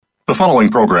The following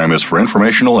program is for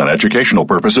informational and educational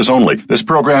purposes only. This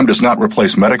program does not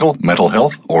replace medical, mental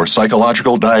health, or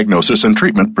psychological diagnosis and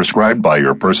treatment prescribed by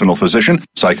your personal physician,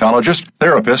 psychologist,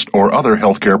 therapist, or other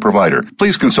healthcare provider.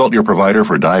 Please consult your provider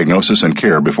for diagnosis and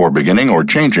care before beginning or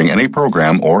changing any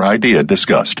program or idea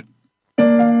discussed.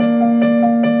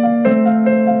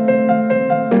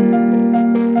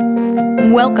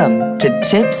 Welcome to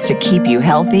Tips to Keep You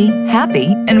Healthy, Happy,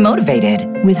 and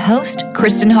Motivated with host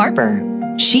Kristen Harper.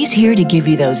 She's here to give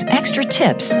you those extra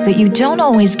tips that you don't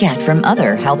always get from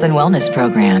other health and wellness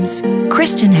programs.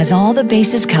 Kristen has all the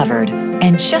bases covered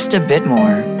and just a bit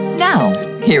more. Now,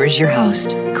 here is your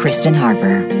host, Kristen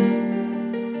Harper.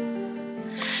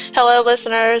 Hello,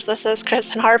 listeners. This is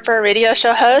Kristen Harper, radio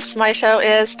show host. My show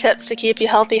is Tips to Keep You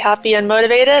Healthy, Happy, and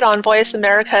Motivated on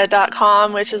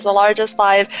VoiceAmerica.com, which is the largest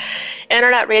live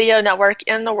internet radio network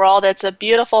in the world. It's a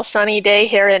beautiful sunny day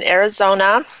here in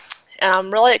Arizona, and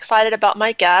I'm really excited about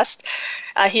my guest.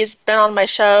 He's been on my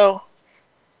show,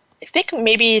 I think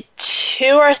maybe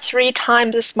 2 or 3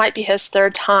 times. This might be his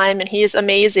 3rd time, and he's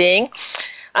amazing.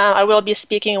 I will be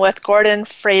speaking with Gordon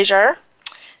Fraser,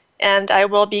 and I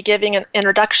will be giving an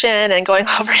introduction and going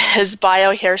over his bio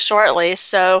here shortly.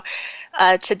 So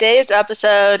today's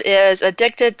episode is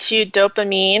Addicted to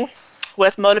Dopamine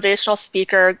with motivational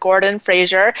speaker Gordon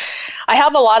Fraser. I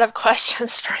have a lot of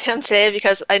questions for him today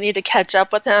because I need to catch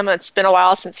up with him. It's been a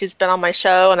while since he's been on my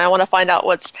show, and I want to find out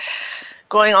what's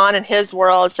going on in his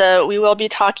world. So we will be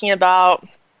talking about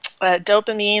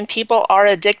dopamine. People are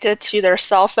addicted to their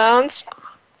cell phones.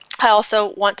 I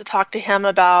also want to talk to him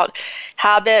about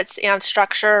habits and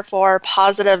structure for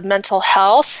positive mental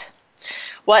health.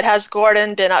 What has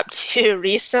Gordon been up to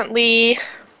recently?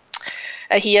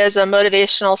 He is a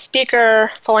motivational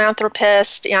speaker,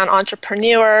 philanthropist, and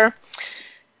entrepreneur.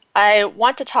 I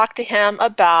want to talk to him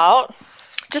about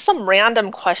just some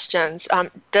random questions.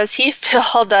 Does he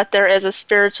feel that there is a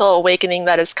spiritual awakening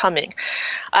that is coming?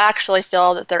 I actually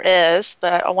feel that there is,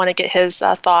 but I want to get his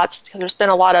thoughts because there's been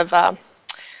a lot of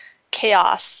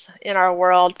chaos in our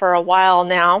world for a while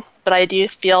now, but I do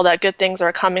feel that good things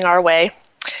are coming our way.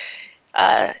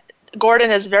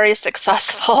 Gordon is very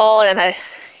successful, and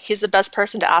he's the best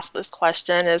person to ask this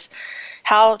question, is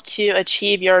how to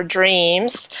achieve your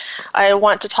dreams. I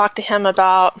want to talk to him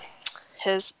about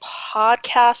his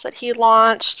podcast that he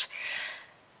launched.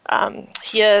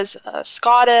 He is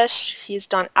Scottish. He's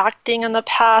done acting in the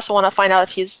past. I want to find out if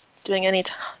he's doing any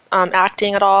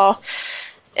acting at all,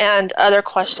 and other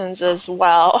questions as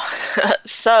well.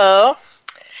 So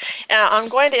I'm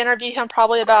going to interview him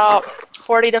probably about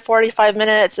 40 to 45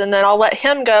 minutes, and then I'll let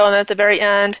him go, and at the very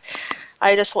end,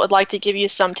 I just would like to give you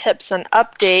some tips and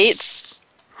updates.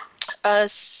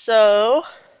 So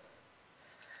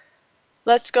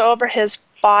let's go over his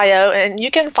bio, and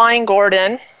you can find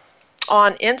Gordon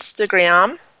on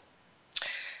Instagram.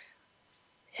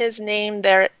 His name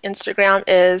there at Instagram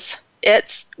is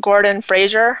It's Gordon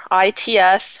Fraser,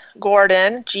 ITS,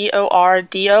 Gordon,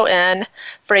 Gordon,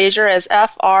 Fraser is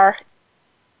FRASER.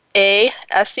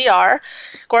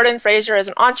 Gordon Fraser is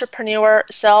an entrepreneur,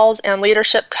 sales and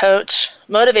leadership coach,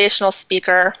 motivational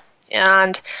speaker,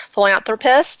 and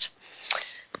philanthropist.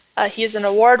 He's an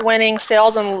award-winning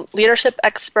sales and leadership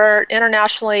expert,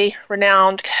 internationally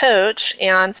renowned coach,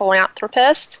 and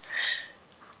philanthropist.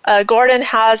 Gordon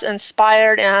has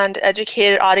inspired and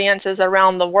educated audiences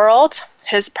around the world.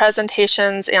 His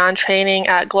presentations and training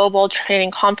at global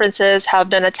training conferences have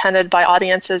been attended by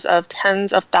audiences of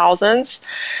tens of thousands.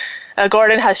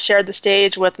 Gordon has shared the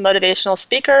stage with motivational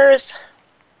speakers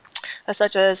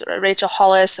such as Rachel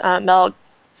Hollis, Mel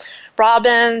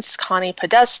Robbins, Connie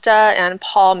Podesta, and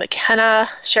Paul McKenna,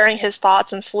 sharing his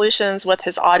thoughts and solutions with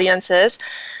his audiences.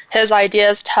 His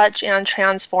ideas touch and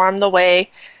transform the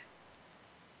way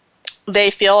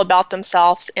they feel about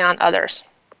themselves and others.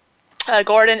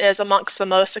 Gordon is amongst the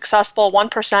most successful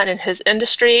 1% in his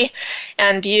industry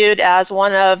and viewed as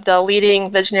one of the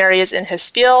leading visionaries in his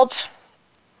field.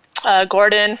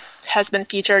 Gordon has been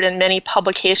featured in many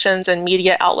publications and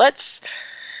media outlets,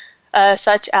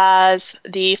 such as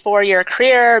the 4-Year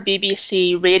Career,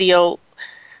 BBC Radio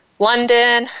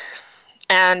London,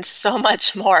 and so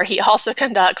much more. He also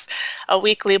conducts a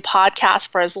weekly podcast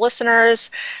for his listeners,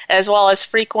 as well as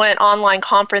frequent online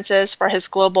conferences for his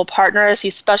global partners. He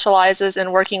specializes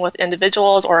in working with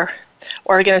individuals or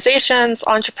organizations,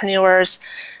 entrepreneurs,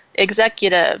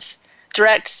 executives,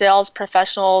 direct sales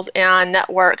professionals, and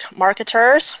network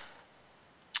marketers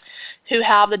who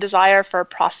have the desire for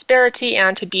prosperity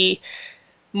and to be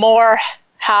more,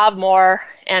 have more,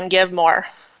 and give more.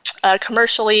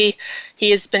 Commercially,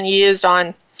 he has been used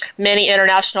on many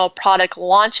international product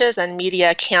launches and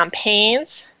media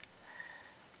campaigns.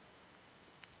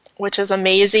 which is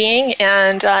amazing.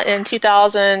 And in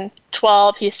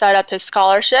 2012, he set up his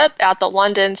scholarship at the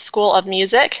London School of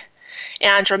Music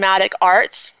and Dramatic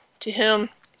Arts, to whom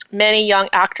many young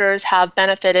actors have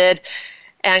benefited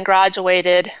and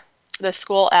graduated the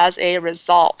school as a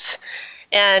result.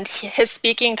 And his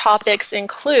speaking topics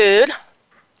include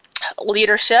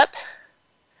leadership,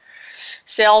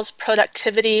 sales,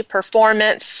 productivity,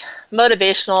 performance,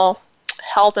 motivational,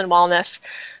 health and wellness,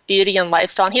 beauty and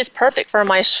lifestyle. And he's perfect for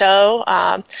my show.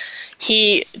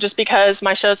 Just because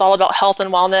my show is all about health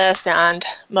and wellness and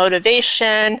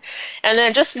motivation. And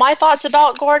then just my thoughts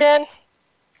about Gordon.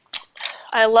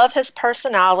 I love his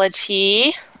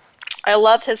personality. I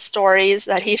love his stories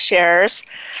that he shares.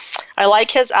 I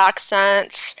like his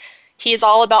accent. He's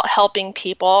all about helping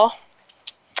people.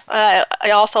 I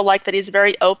also like that he's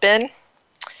very open.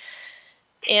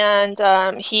 And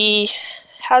he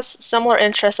has similar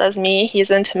interests as me.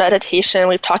 He's into meditation.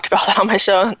 We've talked about that on my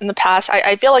show in the past.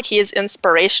 I feel like he is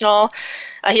inspirational.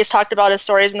 He's talked about his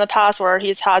stories in the past where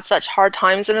he's had such hard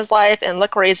times in his life, and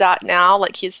look where he's at now,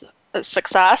 like he's a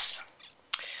success.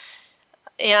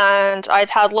 And I've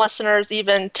had listeners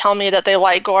even tell me that they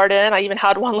like Gordon. I even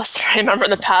had one listener I remember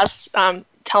in the past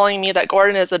telling me that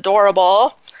Gordon is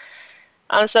adorable.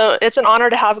 So it's an honor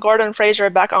to have Gordon Fraser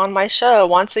back on my show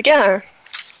once again.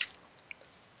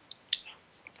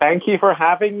 Thank you for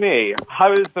having me.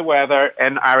 How is the weather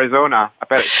in Arizona? I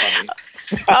bet it's sunny.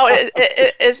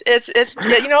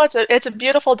 It's a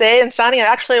beautiful day and sunny. I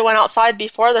actually went outside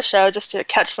before the show just to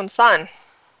catch some sun.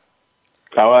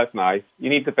 Oh, that's nice. You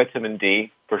need the vitamin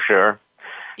D for sure.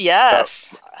 Yes.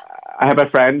 So, I have a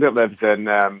friend that lives in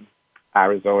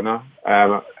Arizona.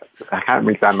 I can't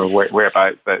remember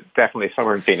whereabouts, but definitely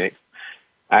somewhere in Phoenix.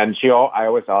 And I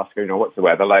always ask her, what's the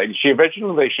weather like? She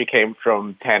came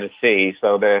from Tennessee,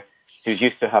 so she was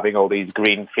used to having all these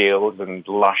green fields and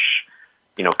lush,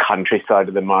 countryside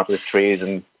with the marvelous trees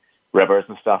and rivers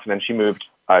and stuff. And then she moved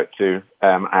out to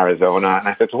Arizona. And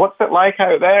I said, so what's it like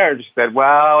out there? And she said,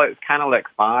 well, it's kind of like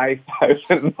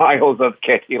 5,000 miles of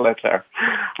kitty litter.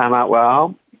 I'm like,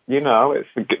 well,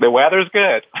 the weather's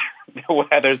good. The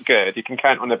weather's good. You can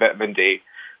count on the vitamin D.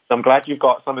 So I'm glad you've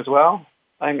got some as well.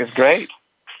 I think it's great.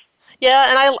 Yeah,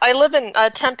 and I live in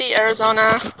Tempe,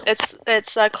 Arizona.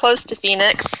 It's close to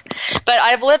Phoenix, but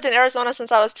I've lived in Arizona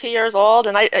since I was 2 years old.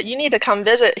 And you need to come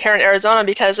visit here in Arizona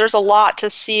because there's a lot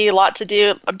to see, a lot to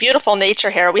do. A beautiful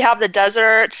nature here. We have the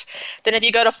desert. Then if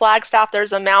you go to Flagstaff, there's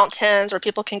the mountains where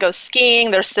people can go skiing.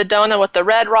 There's Sedona with the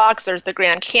Red Rocks. There's the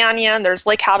Grand Canyon. There's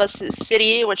Lake Havasu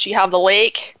City, which you have the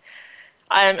lake.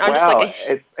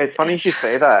 It's funny you should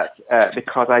say that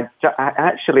because I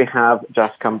actually have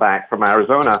just come back from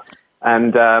Arizona.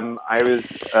 And I was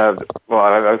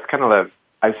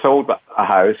I sold a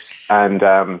house, and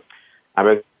I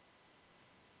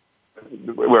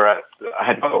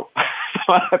had no.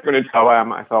 So I was going to tell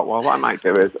him. I thought, well, what I might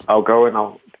do is I'll go and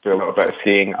I'll do a little bit of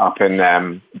skiing up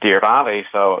in Deer Valley,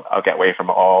 so I'll get away from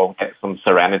it all, get some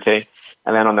serenity.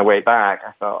 And then on the way back,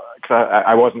 I thought, because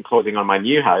I wasn't closing on my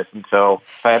new house until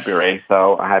February,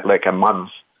 so I had like a month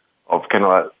of kind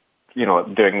of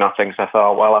doing nothing. So I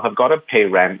thought, well, if I've got to pay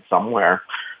rent somewhere,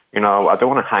 I don't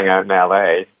want to hang out in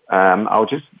LA. I'll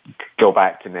just go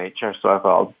back to nature. So I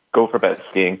thought I'll go for a bit of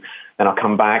skiing, then I'll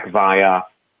come back via.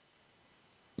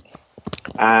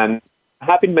 And I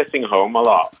have been missing home a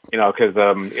lot, because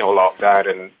lockdown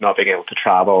and not being able to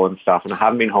travel and stuff. And I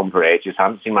haven't been home for ages. I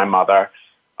haven't seen my mother,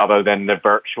 other than the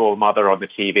virtual mother on the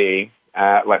TV,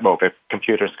 the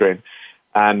computer screen.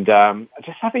 And I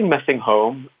just have been missing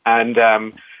home. And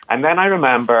then I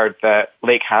remembered that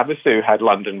Lake Havasu had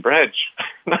London Bridge.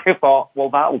 And I thought, well,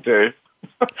 that'll do.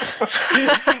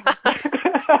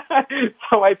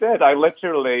 So I did. I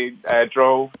literally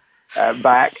drove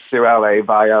back to LA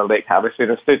via Lake Havasu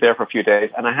and stood there for a few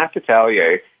days. And I have to tell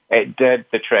you, it did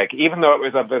the trick, even though it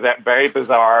was a very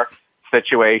bizarre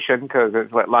situation because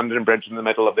it's like London Bridge in the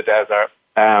middle of the desert.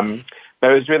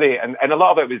 There was really, and a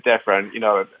lot of it was different.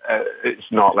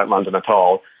 It's not like London at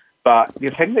all. But the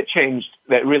thing that changed,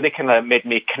 that really kind of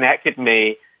connected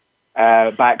me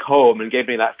back home and gave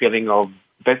me that feeling of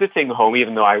visiting home,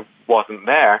 even though I wasn't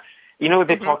there.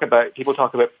 People talk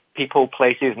about people,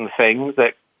 places, and things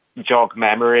that jog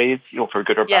memories, for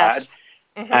good or bad.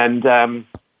 Mm-hmm. And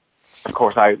of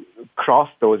course, I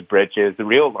crossed those bridges, the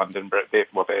real London Bridge,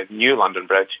 the new London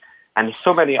Bridge, and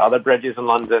so many other bridges in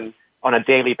London on a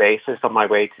daily basis on my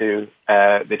way to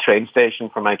the train station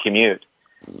for my commute.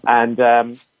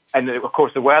 And of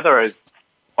course, the weather is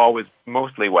always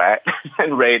mostly wet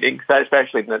and raining,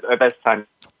 especially at this time,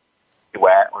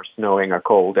 wet or snowing or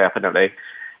cold, definitely.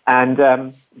 And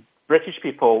British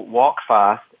people walk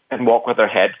fast and walk with their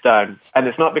heads down. And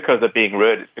it's not because they're being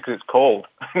rude, it's because it's cold.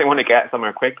 They want to get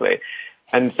somewhere quickly.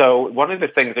 And so one of the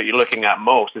things that you're looking at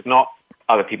most is not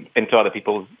into other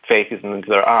people's faces and into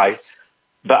their eyes,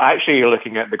 but actually you're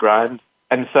looking at the ground.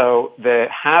 And so the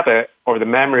habit or the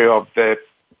memory of the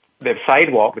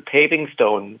sidewalk, the paving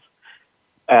stones,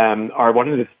 are one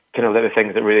of the kind of little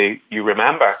things that really you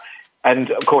remember.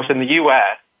 And of course, in the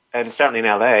US, and certainly in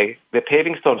LA, the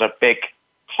paving stones are big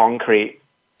concrete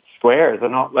squares. They're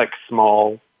not like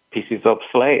small pieces of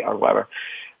slate or whatever.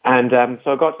 And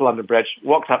so I got to London Bridge,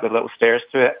 walked up the little stairs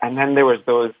to it, and then there was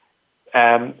those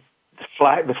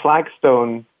the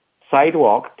flagstone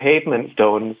sidewalk pavement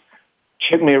stones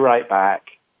took me right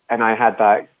back, and I had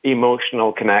that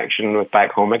emotional connection with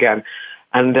back home again.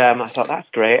 And I thought, that's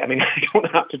great. I mean, I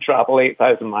don't have to travel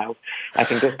 8,000 miles. I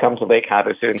can just come to Lake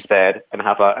Havasu instead and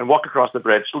walk across the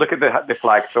bridge, look at the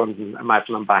flagstones, and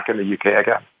imagine I'm back in the UK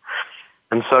again.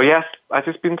 And so, yes, I've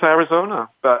just been to Arizona,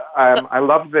 but I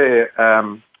love the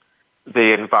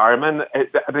environment.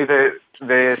 I mean,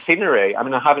 the scenery. I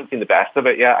mean, I haven't seen the best of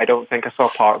it yet. I don't think I saw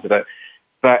parts of it,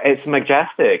 but it's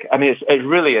majestic. I mean, it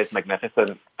really is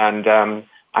magnificent. And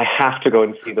I have to go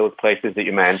and see those places that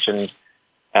you mentioned.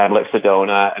 Like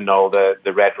Sedona and all the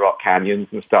Red Rock Canyons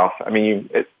and stuff. I mean,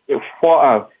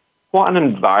 what an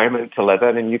environment to live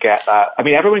in, and you get that. I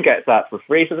mean, everyone gets that for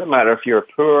free. It doesn't matter if you're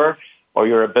poor or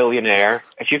you're a billionaire.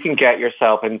 If you can get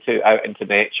yourself out into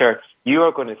nature, you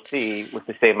are going to see with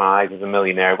the same eyes as a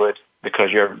millionaire would, because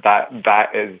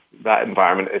that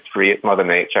environment is free. It's Mother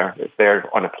Nature. It's there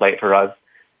on a plate for us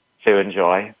to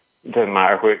enjoy. It doesn't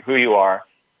matter who you are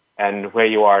and where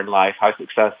you are in life, how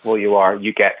successful you are,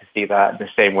 you get to see that in the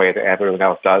same way that everyone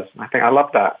else does. I think I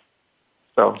love that.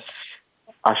 So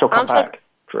I shall come back.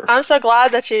 I'm so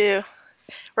glad that you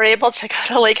were able to go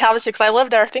to Lake Havasu, because I lived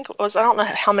there, I don't know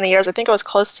how many years, I think it was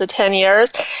close to 10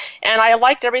 years. And I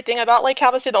liked everything about Lake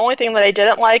Havasu. The only thing that I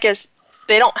didn't like is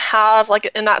they don't have, like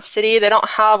in that city, they don't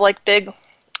have like big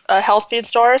health food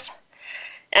stores.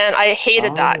 And I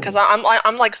hated that, because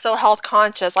I'm like so health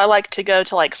conscious. I like to go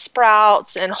to like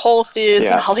Sprouts and Whole Foods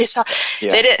and all these stuff.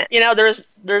 Yeah. They didn't,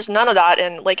 there's none of that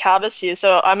in Lake Havasu.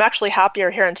 So I'm actually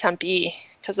happier here in Tempe,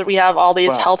 because we have all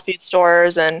these health food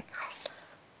stores and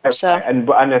so. And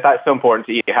that's so important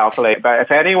to eat healthily. But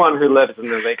if anyone who lives in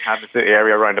the Lake Havasu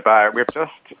area around about, we've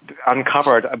just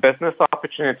uncovered a business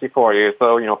opportunity for you.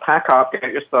 So pack up,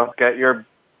 get your stuff, get your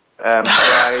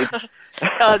bride.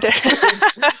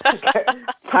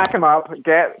 Pack them up,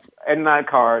 get in that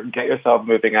car, get yourself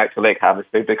moving out to Lake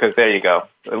Havasu, because there you go.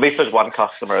 At least there's one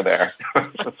customer there. And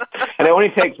it only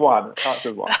takes one. It starts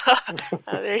with one.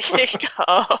 There you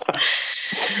go.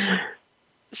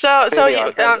 So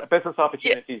business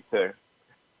opportunities too.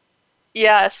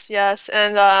 Yes.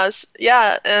 And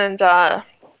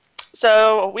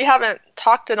so we haven't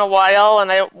talked in a while,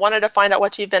 and I wanted to find out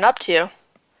what you've been up to.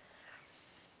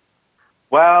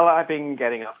 Well, I've been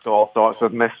getting up to all sorts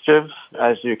of mischief,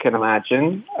 as you can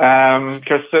imagine.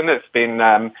 Kristen, it's been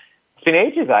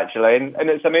ages, actually, and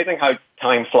it's amazing how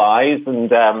time flies. And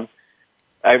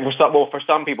for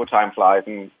some people, time flies,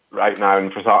 and right now,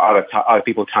 and for other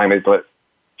people, time is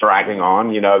dragging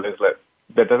on.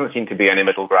 There doesn't seem to be any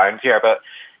middle ground here. But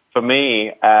for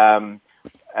me,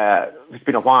 it's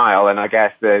been a while, and I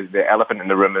guess the elephant in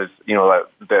the room is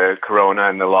the corona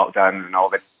and the lockdown and all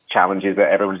the challenges that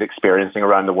everyone's experiencing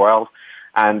around the world.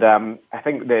 And I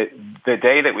think the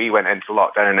day that we went into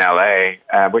lockdown in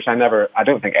LA, which I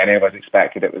don't think any of us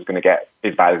expected it was going to get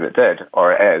as bad as it did,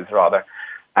 or it is rather.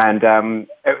 And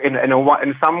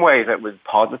in some ways it was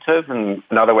positive, and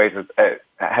in other ways it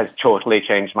has totally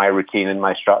changed my routine and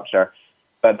my structure.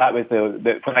 But that was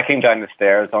when I came down the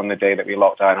stairs on the day that we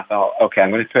locked down, I thought, okay,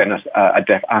 I'm going to put in I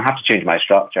have to change my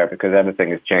structure, because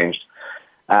everything has changed.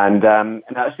 And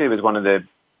actually it was one of the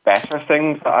better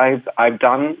things that I've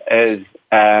done is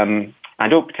I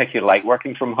don't particularly like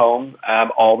working from home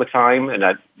all the time, and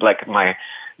I like my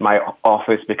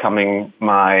office becoming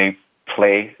my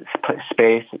play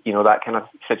space, that kind of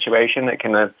situation. It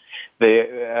kind of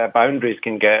the boundaries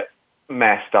can get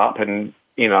messed up, and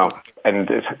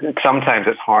sometimes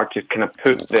it's hard to kind of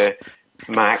put the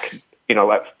Mac,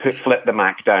 flip the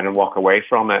Mac down and walk away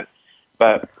from it.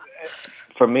 But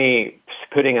for me,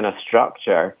 putting in a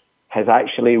structure has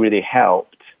actually really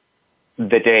helped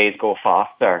the days go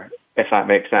faster, if that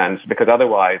makes sense, because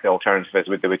otherwise the alternative is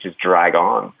would just drag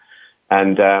on.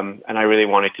 And I really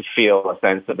wanted to feel a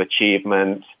sense of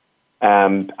achievement.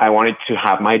 I wanted to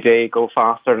have my day go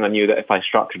faster, and I knew that if I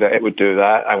structured it, it would do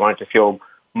that. I wanted to feel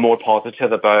more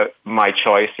positive about my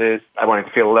choices. I wanted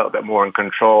to feel a little bit more in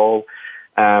control.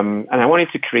 And I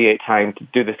wanted to create time to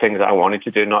do the things that I wanted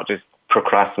to do, not just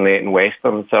procrastinate and waste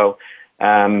them. So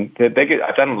I've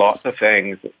done lots of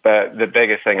things, but the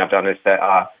biggest thing I've done is set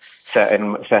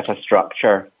a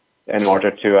structure in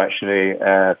order to actually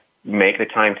make the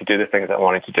time to do the things I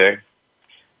wanted to do.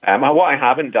 What I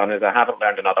haven't done is I haven't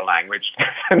learned another language.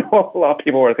 I know a lot of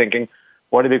people were thinking,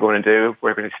 what are we going to do?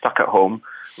 We're going to be stuck at home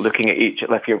looking at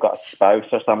if you've got a spouse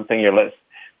or something,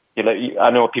 I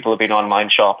know people have been online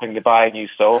shopping. They buy a new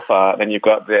sofa, then you've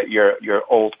got your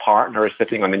old partner is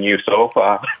sitting on the new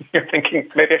sofa. You're thinking,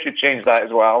 maybe I should change that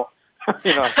as well. To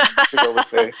go with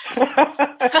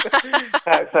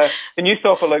the new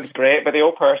sofa looks great, but the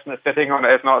old person that's sitting on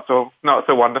it is not so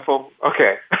wonderful.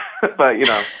 Okay, but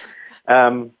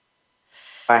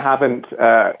I haven't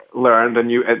learned a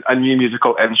new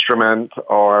musical instrument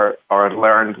or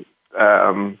learned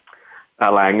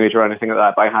a language or anything like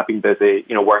that. But I have been busy,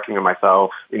 working on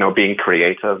myself, being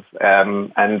creative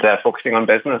and focusing on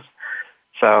business.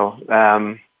 So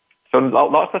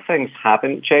lots of things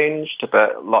haven't changed,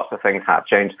 but lots of things have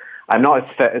changed. I'm not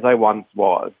as fit as I once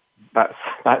was. That's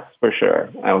for sure.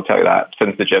 I'll tell you that,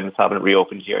 since the gyms haven't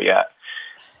reopened here yet.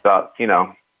 But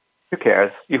who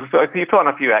cares? You put on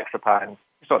a few extra pounds.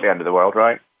 It's not the end of the world,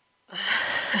 right?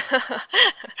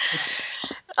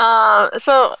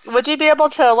 So would you be able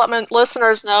to let my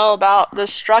listeners know about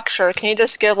this structure? Can you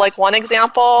just give one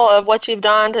example of what you've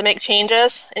done to make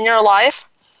changes in your life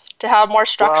to have more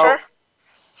structure?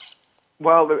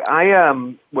 Well,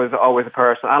 I was always a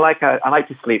person. I like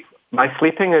to sleep. My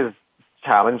sleeping is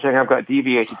challenging. I've got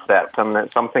deviated septum.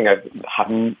 It's something I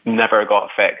have never got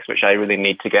fixed, which I really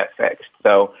need to get fixed.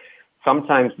 So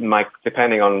sometimes,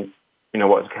 depending on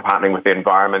what's happening with the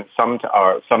environment,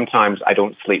 sometimes I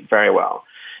don't sleep very well,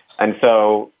 and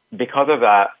so because of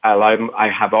that, I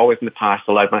have always in the past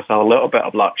allowed myself a little bit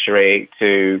of luxury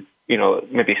to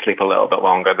maybe sleep a little bit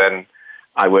longer than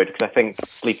I would, because I think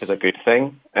sleep is a good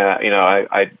thing.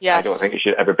 I don't think it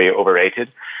should ever be overrated.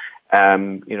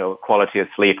 Quality of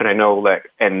sleep. And I know that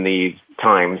in these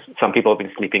times, some people have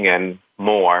been sleeping in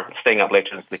more, staying up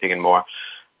later and sleeping in more.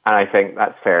 And I think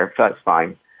that's fair. That's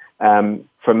fine.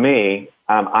 For me,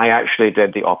 I actually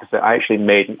did the opposite. I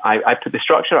actually I put the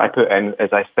structure I put in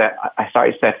is I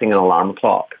started setting an alarm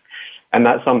clock. And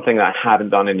that's something that I haven't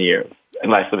done in years,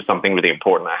 unless there was something really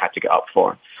important I had to get up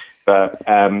for. But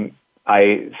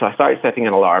I started setting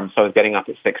an alarm. So I was getting up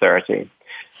at 6:30.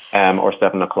 Or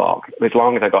 7 o'clock. As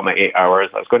long as I got my 8 hours,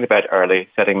 I was going to bed early,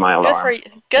 setting my alarm.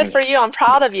 Good for you. I'm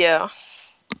proud of you.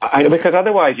 Because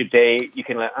otherwise, your day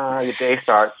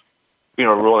starts,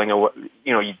 rolling away.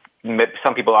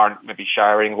 Some people aren't maybe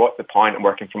showering. What's the point of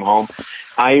working from home?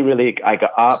 I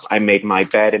got up. I made my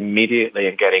bed immediately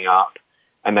and getting up,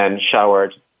 and then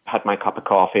showered, had my cup of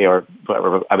coffee or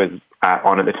whatever I was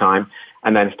on at the time,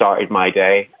 and then started my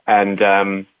day. And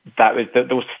that was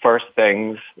those first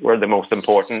things were the most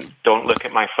important. Don't look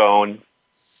at my phone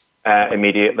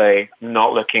immediately.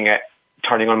 Not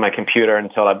turning on my computer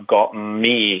until I've got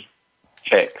me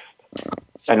fixed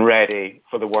and ready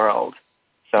for the world.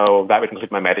 So that would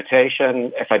include my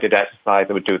meditation. If I did exercise,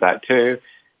 I would do that too.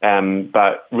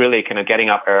 But really kind of getting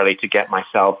up early to get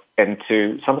myself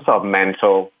into some sort of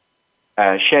mental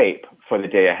shape for the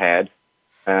day ahead,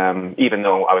 even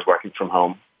though I was working from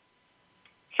home.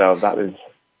 So that was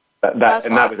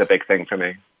a big thing for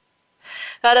me.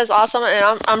 That is awesome,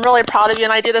 and I'm really proud of you,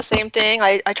 and I do the same thing.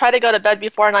 I try to go to bed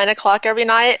before 9 o'clock every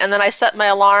night, and then I set my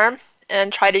alarm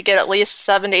and try to get at least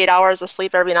 7 to 8 hours of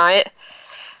sleep every night,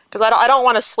 because I don't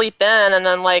want to sleep in and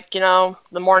then,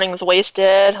 the morning's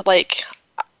wasted.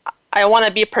 I want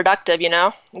to be productive,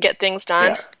 and get things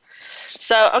done. Yeah.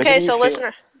 So, okay,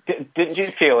 listener. Didn't you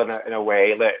feel in a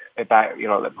way that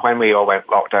when we all went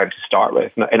lockdown to start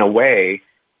with, in a way,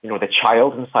 the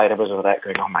child inside of us was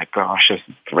going, oh my gosh, this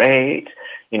is great.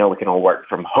 We can all work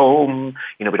from home.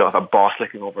 We don't have a boss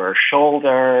looking over our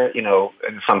shoulder.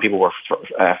 And some people were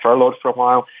furloughed for a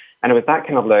while. And it was that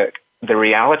kind of the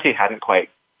reality hadn't quite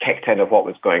kicked in of what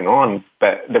was going on.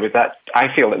 But there was that, I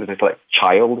feel it was this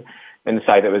child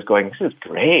inside that was going, this is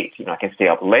great. I can stay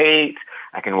up late.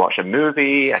 I can watch a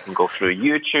movie. I can go through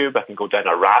YouTube. I can go down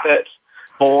a rabbit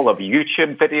hole of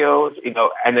YouTube videos,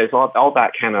 and there's all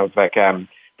that kind of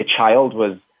the child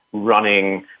was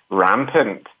running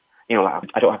rampant. I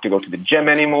don't have to go to the gym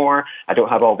anymore. I don't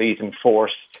have all these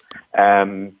enforced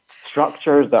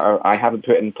structures that I haven't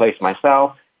put in place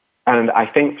myself. And I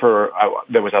think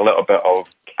there was a little bit of,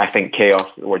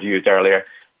 chaos, the word you used earlier.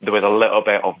 There was a little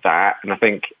bit of that. And I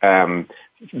think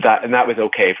that was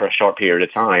okay for a short period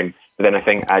of time. But then I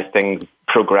think as things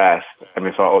progressed and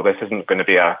we thought, this isn't going to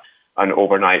be an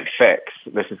overnight fix.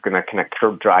 This is going to kind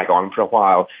of drag on for a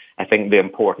while. I think the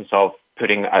importance of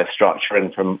putting a structure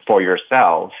in for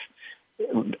yourself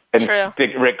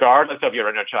regardless of your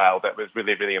inner child, that was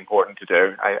really, really important to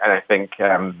do. I think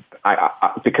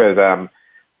because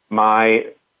my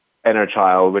inner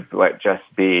child would just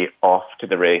be off to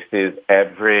the races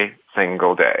every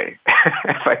single day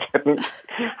if I didn't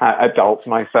adult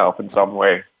myself in some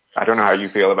way. I don't know how you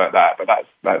feel about that, but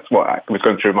that's what was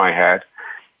going through my head.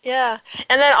 Yeah,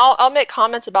 and then I'll make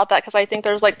comments about that because I think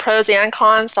there's like pros and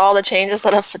cons to all the changes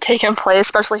that have taken place,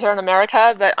 especially here in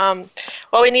America. But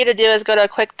what we need to do is go to a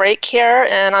quick break here,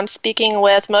 and I'm speaking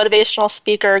with motivational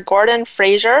speaker Gordon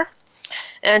Fraser.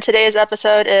 And today's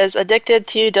episode is Addicted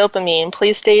to Dopamine.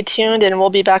 Please stay tuned, and we'll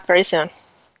be back very soon.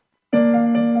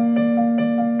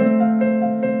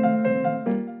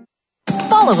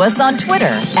 Follow us on Twitter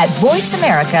at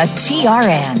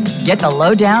VoiceAmericaTRN. Get the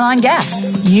lowdown on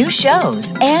guests, new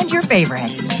shows, and your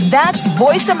favorites. That's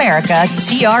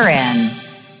VoiceAmericaTRN.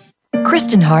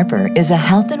 Kristen Harper is a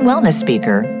health and wellness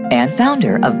speaker and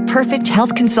founder of Perfect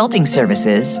Health Consulting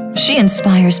Services. She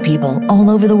inspires people all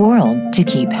over the world to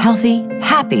keep healthy,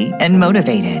 happy, and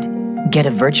motivated. Get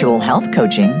a virtual health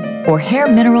coaching or hair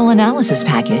mineral analysis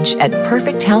package at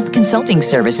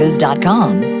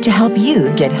perfecthealthconsultingservices.com to help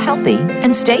you get healthy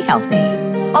and stay healthy.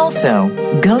 Also,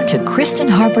 go to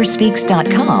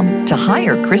KristenHarperSpeaks.com to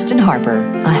hire Kristen Harper,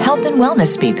 a health and wellness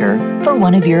speaker, for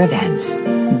one of your events.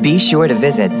 Be sure to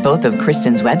visit both of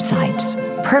Kristen's websites,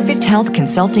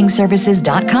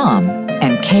 perfecthealthconsultingservices.com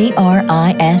and KRISTEN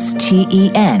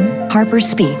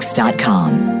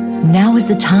HarperSpeaks.com. Now is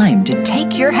the time to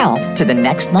take your health to the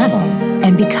next level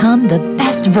and become the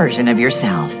best version of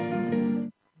yourself.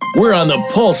 We're on the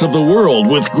pulse of the world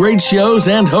with great shows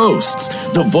and hosts.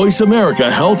 The Voice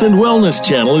America Health and Wellness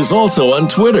channel is also on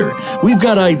Twitter. We've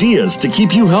got ideas to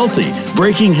keep you healthy,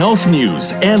 breaking health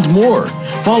news, and more.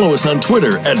 Follow us on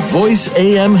Twitter at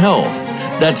VoiceAM Health.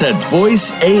 That's at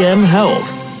VoiceAM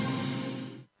Health.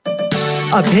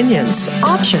 Opinions,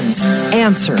 options,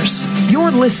 answers.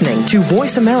 You're listening to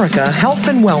Voice America Health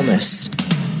and Wellness.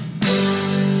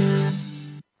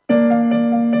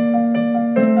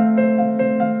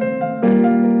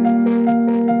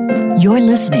 You're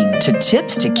listening to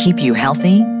Tips to Keep You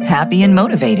Healthy, Happy, and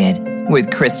Motivated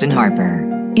with Kristen Harper.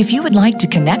 If you would like to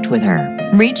connect with her,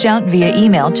 reach out via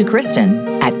email to Kristen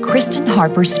at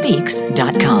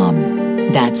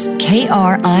KristenHarperSpeaks.com. That's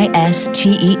KRISTEN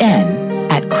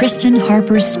at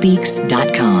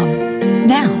KristenHarperSpeaks.com.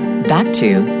 Now, back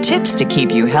to Tips to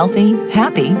Keep You Healthy,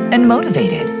 Happy, and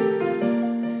Motivated.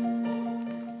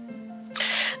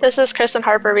 This is Kristen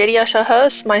Harper, radio show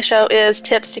host. My show is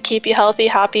Tips to Keep You Healthy,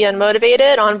 Happy, and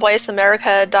Motivated on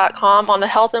VoiceAmerica.com on the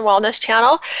Health and Wellness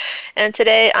channel. And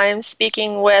today I'm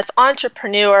speaking with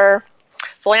entrepreneur,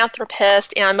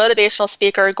 philanthropist, and motivational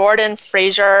speaker Gordon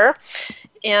Fraser.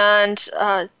 And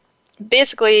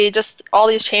basically just all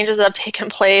these changes that have taken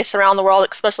place around the world,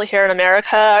 especially here in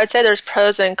America, I'd say there's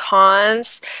pros and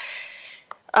cons.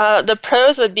 The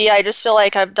pros would be I just feel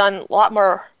like I've done a lot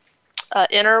more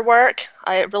inner work.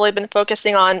 I've really been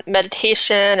focusing on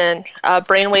meditation and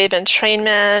brainwave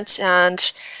entrainment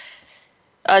and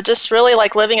just really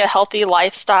like living a healthy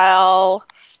lifestyle.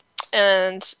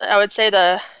 And I would say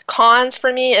the cons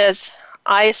for me is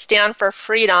I stand for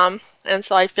freedom. And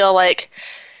so I feel like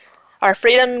our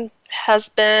freedom has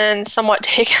been somewhat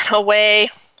taken away,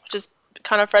 which is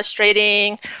kind of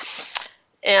frustrating.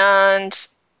 And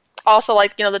also,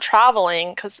 like, the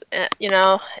traveling, because, and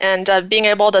being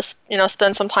able to,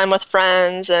 spend some time with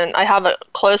friends. And I have a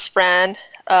close friend.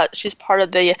 She's part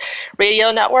of the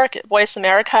radio network at Voice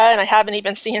America, and I haven't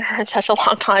even seen her in such a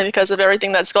long time because of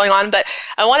everything that's going on. But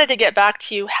I wanted to get back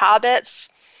to habits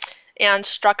and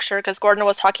structure, because Gordon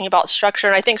was talking about structure,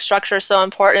 and I think structure is so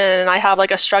important. And I have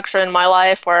like a structure in my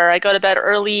life where I go to bed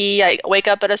early, I wake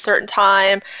up at a certain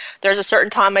time, there's a certain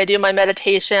time I do my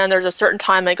meditation, there's a certain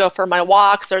time I go for my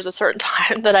walks, there's a certain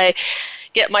time that I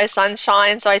get my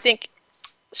sunshine. So I think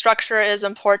structure is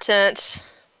important,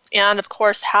 and of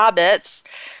course habits.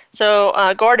 So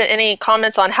Gordon, any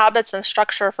comments on habits and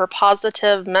structure for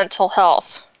positive mental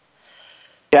health?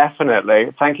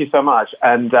 Definitely. Thank you so much.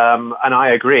 And I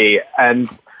agree. And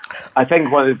I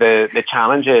think one of the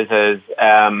challenges is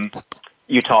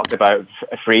you talked about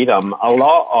freedom. A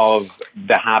lot of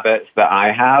the habits that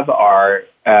I have are,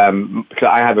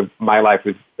 because my life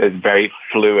is very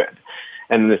fluid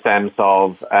in the sense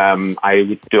of I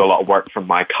would do a lot of work from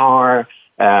my car.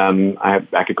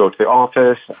 I could go to the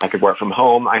office. I could work from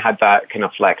home. I had that kind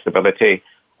of flexibility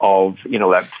of,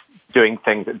 like, doing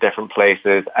things at different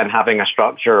places and having a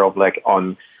structure of, like,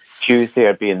 on Tuesday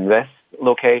I'd be in this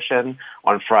location.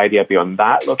 On Friday, I'd be on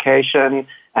that location.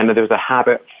 And there was a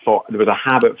habit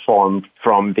formed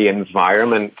from the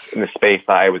environment in the space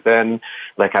that I was in.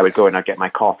 Like I would go and I'd get my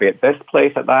coffee at this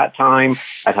place at that time.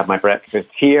 I'd have my breakfast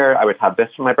here. I would have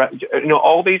this for my breakfast.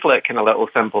 All these like kind of little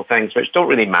simple things which don't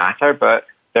really matter, but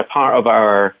they're part of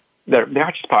our. They're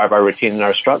just part of our routine and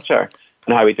our structure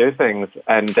and how we do things.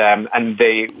 And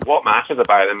what matters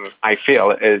about them, I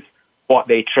feel, is what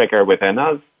they trigger within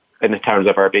us in terms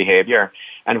of our behavior.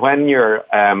 And when you're,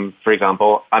 for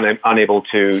example, unable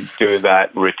to do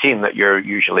that routine that you're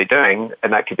usually doing,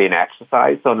 and that could be an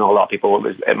exercise. So I know a lot of people,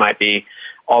 it might be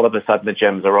all of a sudden the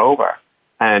gyms are over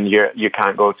and you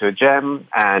can't go to a gym,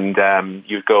 and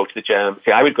you go to the gym.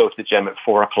 See, I would go to the gym at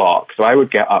 4:00. So I would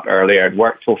get up earlier and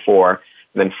work till 4,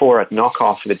 and then 4 I'd knock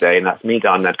off for the day, and that's me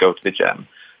done. I'd go to the gym.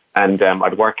 And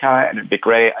I'd work out, and it'd be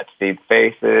great. I'd see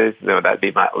faces. That'd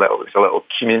be there's a little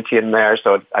community in there.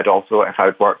 So I'd also, if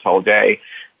I'd worked all day,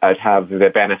 I'd have the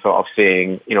benefit of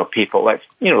seeing, people like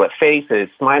faces,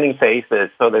 smiling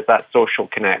faces. So there's that social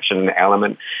connection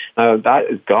element. Now that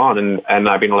is gone, and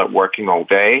I've been working all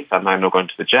day. So I'm not going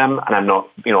to the gym, and I'm not,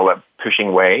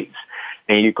 pushing weights.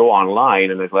 And you go online,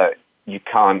 and there's you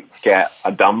can't get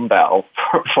a dumbbell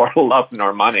for love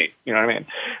nor money. You know what I mean?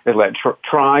 It's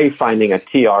try finding a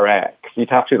TRX. You'd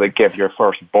have to give your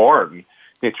firstborn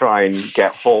to try and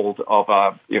get hold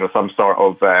of some sort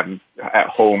of at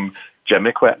home gym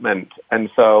equipment. And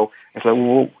so it's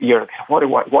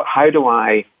how do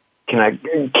I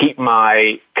keep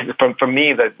my? Because for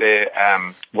me, the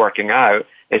working out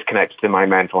is connected to my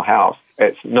mental health.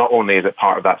 It's not only is it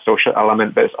part of that social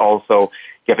element, but it's also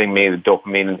giving me the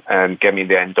dopamine and giving me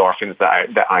the endorphins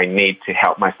that I need to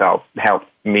help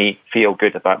me feel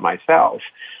good about myself.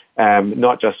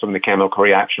 Not just from the chemical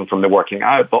reaction from the working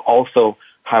out, but also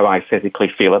how I physically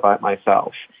feel about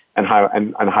myself and how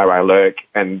I look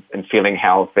and feeling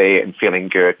healthy and feeling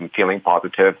good and feeling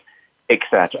positive,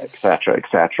 etc., etc.,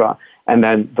 etc. And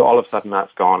then all of a sudden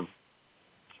that's gone,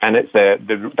 and it's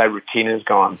the routine is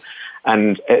gone.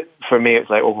 And for me, it's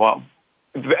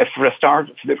for a start,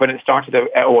 when it started,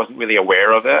 I wasn't really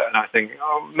aware of it, and I think,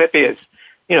 maybe it's,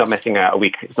 missing out a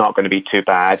week, it's not going to be too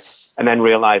bad. And then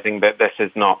realizing that this is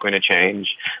not going to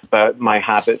change, but my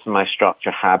habits and my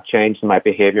structure have changed, and my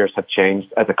behaviors have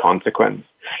changed as a consequence.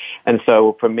 And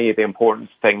so for me, the important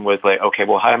thing was okay,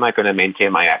 well, how am I going to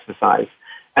maintain my exercise?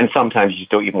 And sometimes you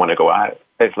just don't even want to go out.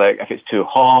 It's if it's too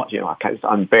hot, it's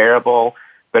unbearable,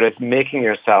 but it's making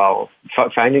yourself,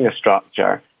 finding a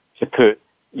structure to put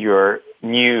your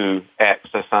new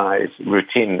exercise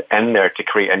routine in there to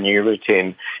create a new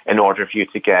routine in order for you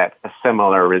to get a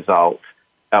similar result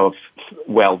of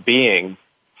well-being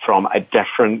from a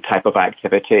different type of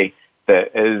activity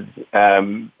that is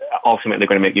ultimately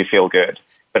going to make you feel good,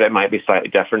 but it might be slightly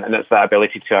different, and it's that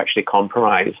ability to actually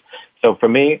compromise. So for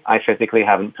me, I physically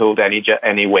haven't pulled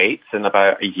any weights in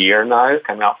about a year now,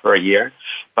 coming up for a year,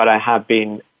 but I have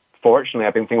been fortunately,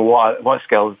 I've been thinking, what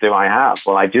skills do I have?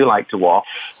 Well, I do like to walk.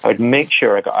 I would make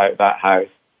sure I got out of that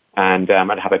house and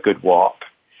I'd have a good walk.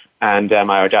 And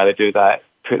I would either do that,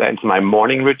 put that into my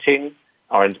morning routine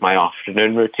or into my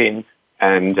afternoon routine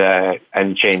and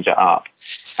change it up.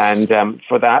 And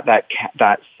for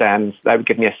that sense, that would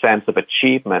give me a sense of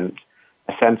achievement,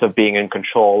 a sense of being in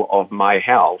control of my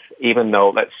health, even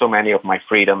though that so many of my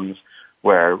freedoms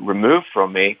were removed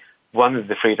from me. One of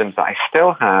the freedoms that I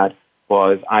still had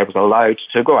was I was allowed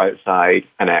to go outside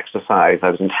and exercise. I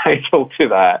was entitled to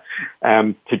that,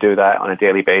 to do that on a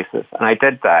daily basis. And I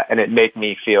did that, and it made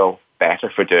me feel better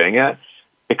for doing it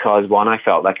because, one, I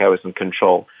felt like I was in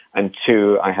control, and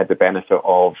two, I had the benefit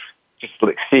of just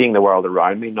seeing the world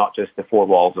around me, not just the four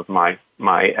walls of my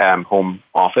home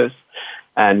office.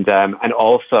 And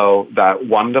also that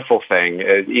wonderful thing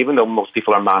is, even though most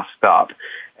people are masked up,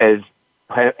 is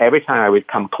every time I would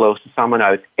come close to someone,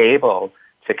 I was able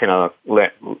to kind of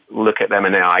look at them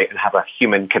in the eye and have a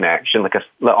human connection,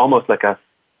 almost like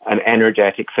an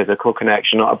energetic physical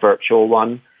connection, not a virtual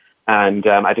one. And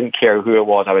I didn't care who it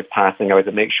was I was passing. I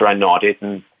would make sure I nodded,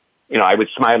 and I was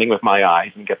smiling with my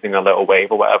eyes and giving a little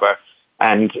wave or whatever.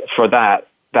 And for that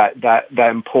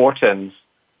importance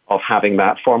of having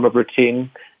that form of routine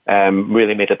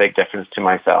really made a big difference to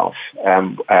myself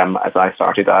as I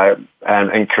started out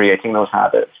and creating those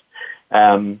habits.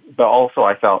 But also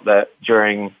I felt that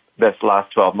during this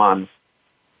last 12 months,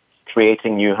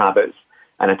 creating new habits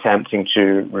and attempting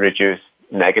to reduce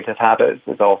negative habits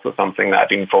is also something that I've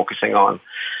been focusing on.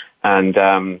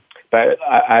 And but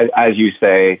as you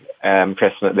say,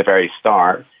 Kristen, at the very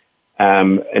start,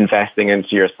 investing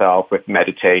into yourself with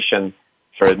meditation,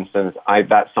 for instance,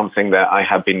 that's something that I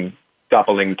have been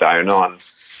doubling down on.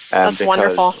 That's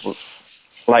wonderful.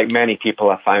 like many people,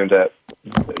 have found it,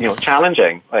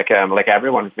 challenging. Like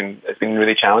everyone, it's been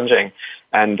really challenging,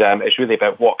 and it's really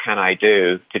about what can I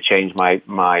do to change my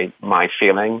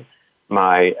feeling,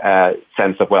 my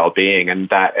sense of well-being, and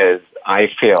that is, I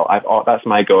feel, that's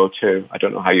my go-to. I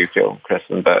don't know how you feel,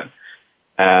 Kristen, but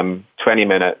 20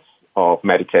 minutes of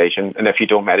meditation, and if you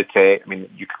don't meditate, I mean,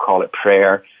 you could call it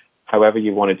prayer, however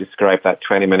you want to describe that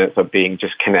 20 minutes of being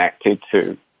just connected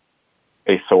to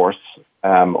a source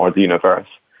or the universe,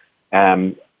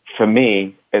 for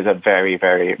me, is a very,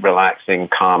 very relaxing,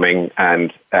 calming,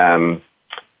 and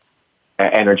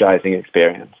energizing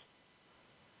experience.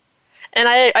 And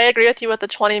I agree with you with the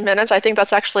 20 minutes. I think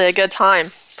that's actually a good time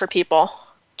for people,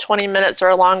 20 minutes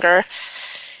or longer.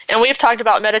 And we've talked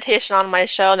about meditation on my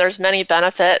show, and there's many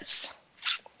benefits.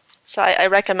 So I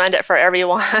recommend it for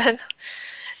everyone.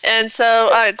 And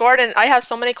so, Gordon, I have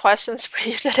so many questions for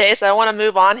you today, so I want to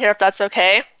move on here if that's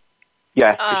okay.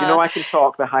 Yes, because I can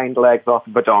talk the hind legs off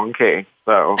of a donkey,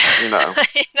 so, I know.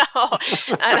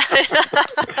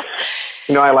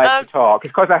 I like to talk. It's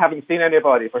because I haven't seen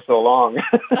anybody for so long.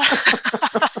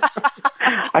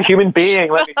 A human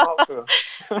being, let me talk to them.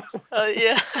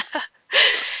 Yeah.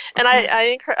 And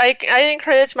I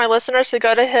encourage my listeners to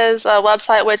go to his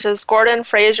website, which is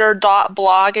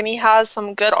gordonfraser.blog, and he has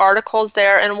some good articles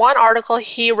there. And one article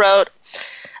he wrote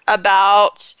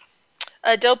about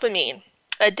dopamine,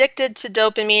 addicted to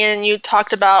dopamine, and you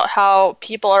talked about how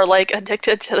people are like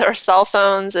addicted to their cell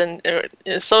phones and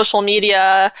social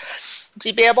media. Would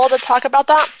you be able to talk about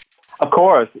that? Of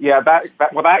course, yeah.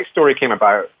 That story came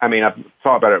about. I mean, I've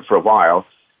thought about it for a while.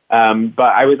 But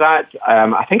I was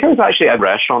I think I was actually at a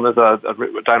restaurant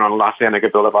down on La Cienega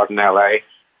Boulevard in LA,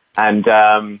 and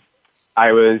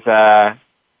I was out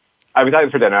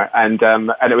for dinner, and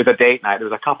it was a date night. There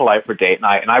was a couple out for date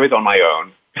night, and I was on my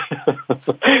own,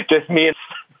 just me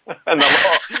and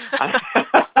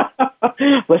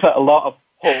with a lot of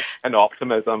hope and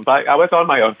optimism. But I was on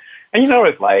my own, and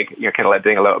it's like you're kind of like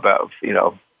doing a little bit of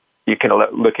you kind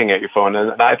of looking at your phone,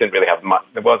 and I didn't really have much.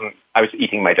 I was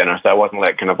eating my dinner, so I wasn't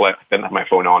didn't have my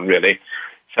phone on really.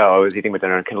 So I was eating my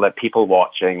dinner and kind of like people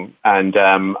watching, and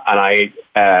I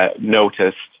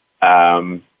noticed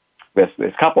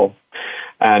this couple,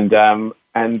 and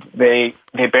they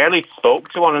barely spoke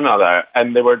to one another,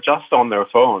 and they were just on their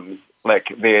phones like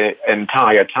the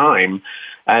entire time,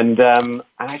 and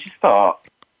I just thought,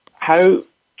 how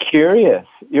curious.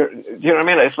 You know what I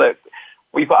mean? It's like,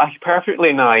 we've got a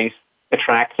perfectly nice,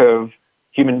 attractive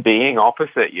human being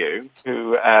opposite you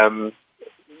who,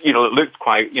 looks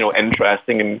quite,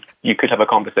 interesting, and you could have a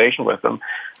conversation with them,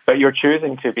 but you're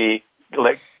choosing to be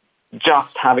like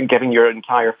just giving your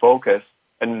entire focus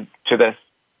to this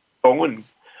phone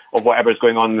or whatever's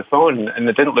going on in the phone, and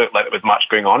it didn't look like there was much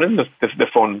going on in the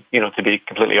phone, to be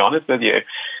completely honest with you,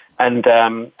 and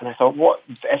I thought,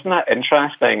 isn't that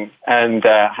interesting, and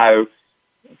how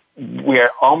we're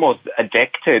almost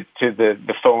addicted to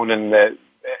the phone and the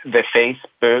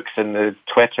Facebooks and the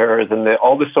Twitters and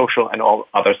all the social and all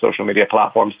other social media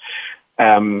platforms,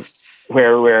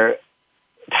 where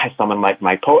has someone like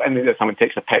my post, and someone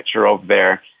takes a picture of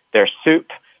their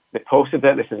soup, they posted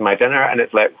it, this is my dinner, and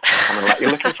it's like, someone like, you're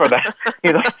looking for that,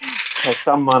 does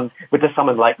someone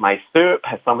like my soup?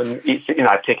 Has someone eats,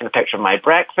 I've taken a picture of my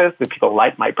breakfast, do people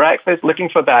like my breakfast? Looking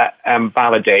for that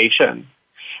validation.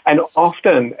 And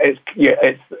often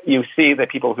you see the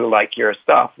people who like your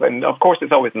stuff, and of course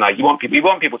it's always nice. You want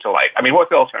people to like. I mean,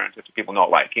 what's the alternative to people not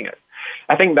liking it?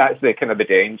 I think that's the kind of the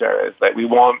danger, is that we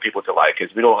want people to like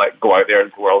us. We don't go out there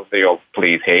in the world and say, "Oh,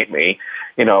 please hate me,"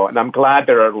 And I'm glad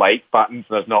there are like buttons.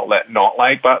 There's not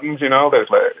like buttons. There's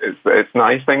it's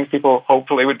nice things people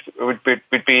hopefully would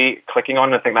be clicking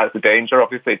on. I think that's the danger,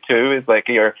 obviously, too. Is like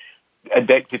you're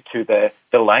addicted to the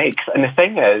likes. And the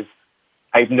thing is,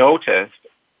 I've noticed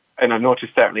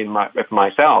certainly with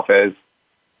myself, is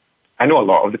I know a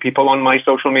lot of the people on my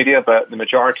social media, but the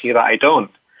majority that I don't.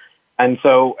 And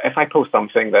so if I post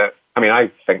something that,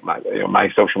 I think my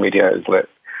social media is lit.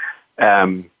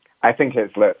 I think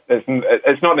it's lit.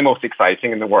 It's not the most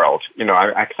exciting in the world.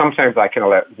 Sometimes I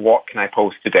kind of what can I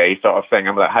post today sort of thing.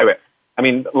 I'm like,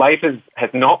 life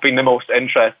has not been the most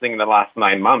interesting in the last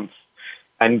 9 months.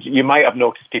 And you might have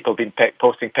noticed people been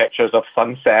posting pictures of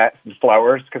sunsets and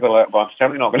flowers, because they're like, well, I'm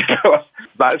certainly not going to do it.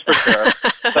 That's for sure.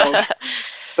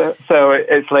 So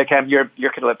it's like you're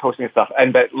kind of posting stuff,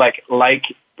 but like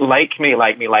me,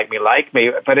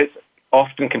 but it's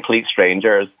often complete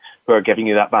strangers who are giving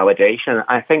you that validation.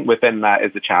 I think within that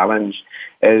is the challenge,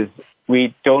 is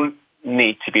we don't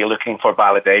need to be looking for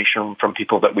validation from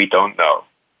people that we don't know.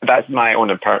 That's my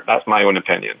own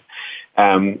opinion.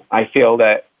 I feel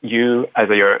that you as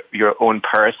your own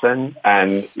person,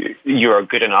 and you're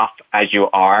good enough as you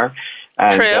are,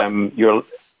 and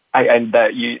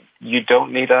that you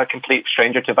don't need a complete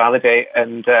stranger to validate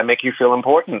and make you feel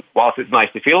important. Whilst it's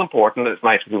nice to feel important, it's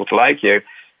nice for people to like you.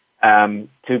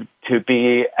 To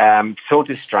be so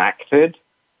distracted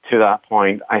to that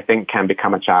point, I think, can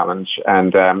become a challenge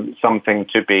and something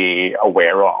to be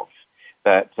aware of.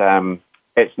 That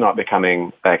it's not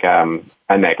becoming like a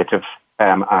negative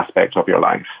aspect of your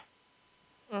life.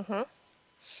 Mm-hmm.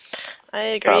 I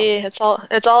agree. It's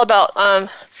all about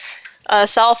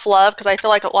self-love, because I feel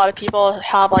like a lot of people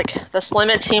have like this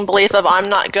limiting belief of I'm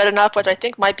not good enough, which I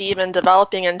think might be even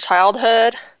developing in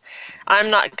childhood.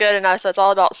 I'm not good enough, so it's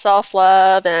all about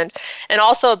self-love and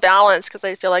also balance, because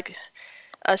I feel like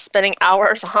spending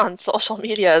hours on social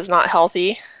media is not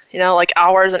healthy, like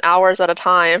hours and hours at a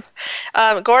time.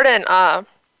 Gordon,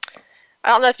 I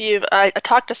don't know if I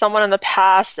talked to someone in the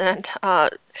past, and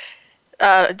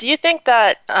do you think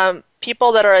that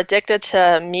people that are addicted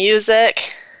to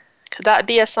music, could that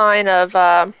be a sign of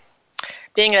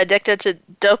being addicted to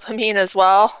dopamine as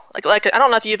well? Like I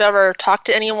don't know if you've ever talked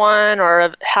to anyone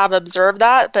or have observed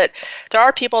that, but there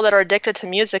are people that are addicted to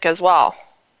music as well,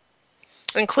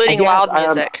 including loud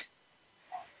music.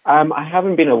 I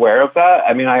haven't been aware of that.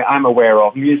 I mean, I'm aware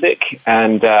of music,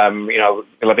 and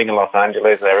living in Los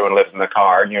Angeles, everyone lives in the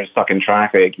car, and you're stuck in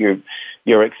traffic.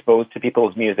 You're exposed to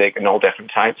people's music and all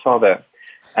different types of it.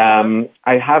 That's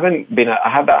not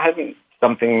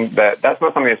something that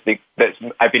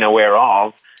I've been aware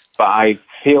of, but I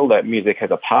feel that music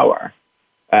has a power.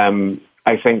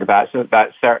 I think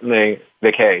that's certainly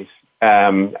the case,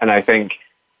 and I think.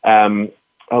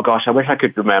 Oh gosh, I wish I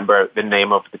could remember the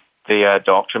name of the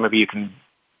doctor. Maybe you can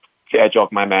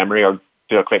jog my memory or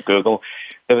do a quick Google.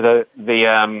 There was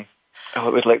it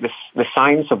was like the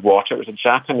Science of Water. It was a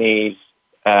Japanese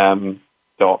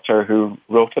doctor who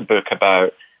wrote a book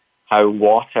about how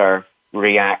water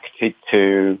reacted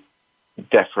to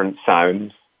different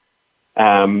sounds.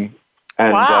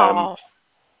 Wow.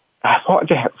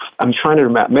 I'm trying to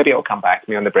remember. Maybe it'll come back to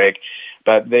me on the break.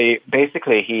 But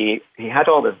basically he had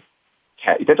all this.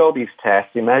 He did all these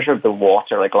tests. He measured the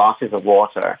water, like glasses of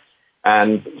water,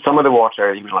 and some of the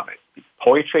water he would like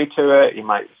poetry to it. He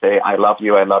might say, "I love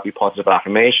you," positive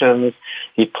affirmations.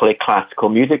 He'd play classical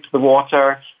music to the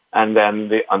water, and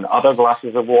then on other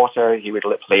glasses of water, he would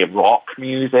play rock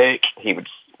music. He would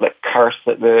curse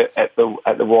at the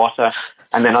water,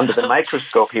 and then under the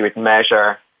microscope, he would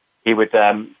measure. He would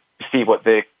see what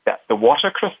the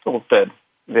water crystals did.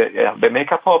 The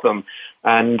makeup of them,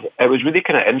 and it was really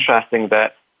kind of interesting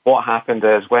that what happened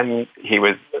is when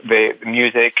the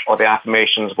music or the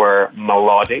affirmations were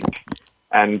melodic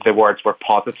and the words were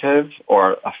positive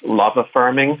or love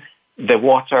affirming, the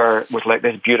water was like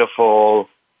this beautiful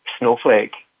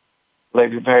snowflake,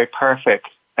 like very perfect.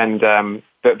 And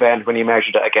but then when he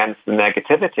measured it against the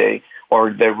negativity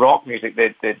or the rock music,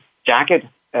 the jagged,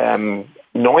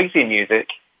 noisy music,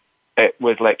 it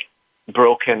was like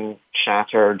broken,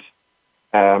 shattered,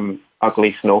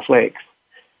 ugly snowflakes.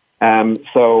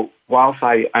 So whilst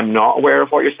I'm not aware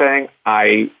of what you're saying,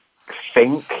 I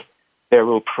think there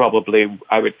will probably,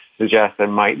 I would suggest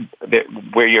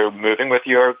where you're moving with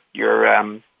your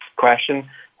question,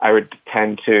 I'd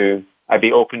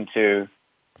be open to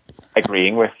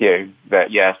agreeing with you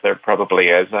that yes, there probably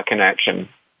is a connection,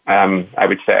 I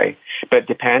would say. But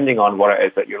depending on what it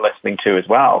is that you're listening to as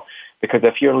well, because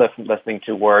if you're listening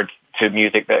to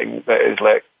music that is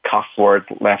like cuss words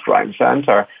left, right, and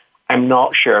center, I'm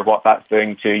not sure what that's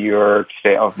doing to your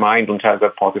state of mind in terms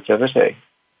of positivity.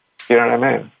 Do you know what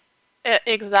I mean?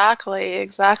 Exactly.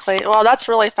 Well, that's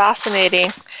really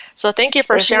fascinating. So thank you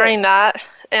for sharing that.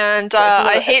 And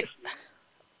I hate...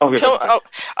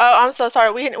 I'm so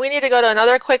sorry. We need to go to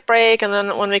another quick break, and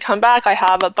then when we come back, I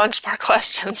have a bunch more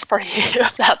questions for you,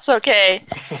 if that's okay.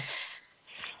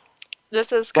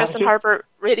 This is Kristen Harper,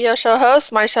 radio show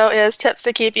host. My show is Tips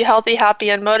to Keep You Healthy, Happy,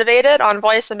 and Motivated on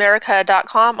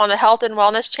VoiceAmerica.com on the Health and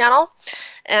Wellness channel.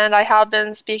 And I have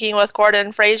been speaking with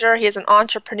Gordon Fraser. He is an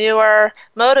entrepreneur,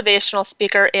 motivational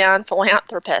speaker, and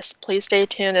philanthropist. Please stay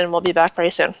tuned, and we'll be back very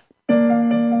soon.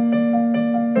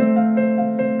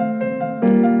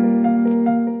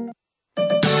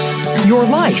 Your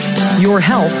life, your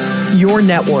health, your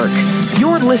network.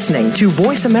 You're listening to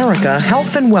Voice America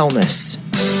Health and Wellness.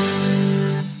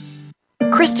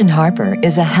 Kristen Harper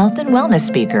is a health and wellness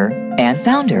speaker and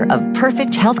founder of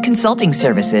Perfect Health Consulting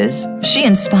Services. She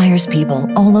inspires people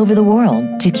all over the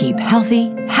world to keep healthy,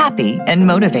 happy, and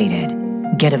motivated.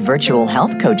 Get a virtual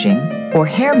health coaching, or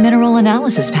hair mineral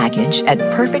analysis package at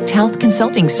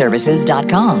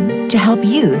perfecthealthconsultingservices.com to help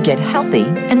you get healthy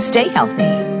and stay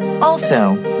healthy.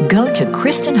 Also, go to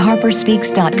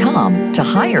KristenHarperSpeaks.com to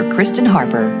hire Kristen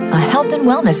Harper, a health and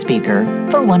wellness speaker,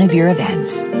 for one of your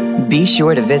events. Be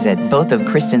sure to visit both of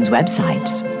Kristen's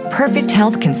websites,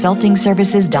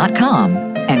 perfecthealthconsultingservices.com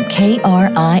and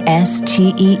KRISTEN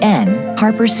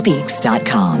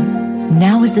HarperSpeaks.com.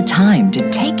 Now is the time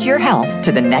to take your health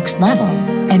to the next level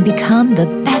and become the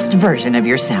best version of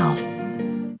yourself.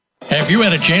 Have you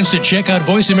had a chance to check out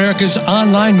Voice America's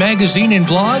online magazine and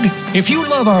blog? If you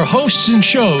love our hosts and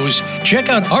shows, check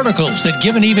out articles that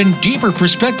give an even deeper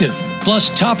perspective, plus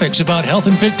topics about health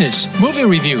and fitness, movie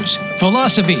reviews,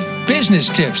 philosophy, business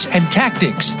tips and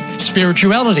tactics,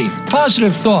 spirituality,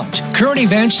 positive thought, current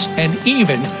events, and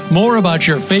even more about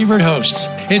your favorite hosts.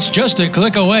 It's just a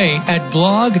click away at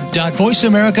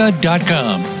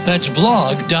blog.voiceamerica.com. That's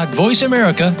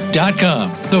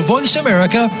blog.voiceamerica.com. The Voice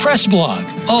America Press Blog.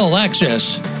 All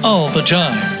access, all the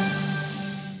time.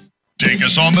 Take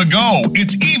us on the go.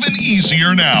 It's even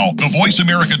easier now. The Voice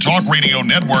America Talk Radio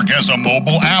Network has a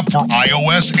mobile app for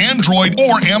iOS, Android,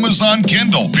 or Amazon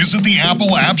Kindle. Visit the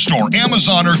Apple App Store,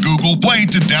 Amazon, or Google Play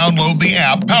to download the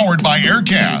app powered by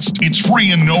Aircast. It's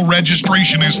free and no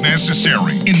registration is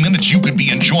necessary. In minutes, you could be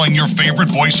enjoying your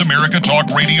favorite Voice America Talk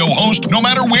Radio host no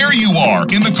matter where you are,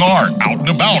 in the car, out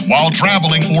and about, while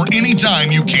traveling, or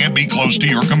anytime you can't be close to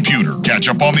your computer. Catch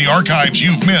up on the archives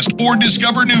you've missed or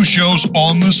discover new shows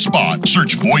on the spot.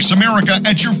 Search Voice America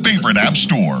at your favorite app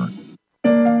store.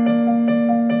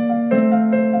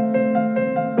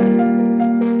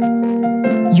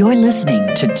 You're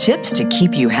listening to Tips to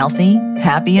Keep You Healthy,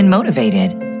 Happy, and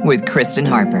Motivated with Kristen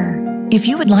Harper. If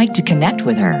you would like to connect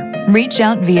with her, reach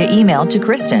out via email to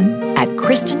Kristen at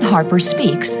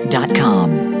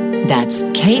KristenHarperSpeaks.com. That's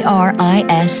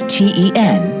KRISTEN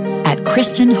at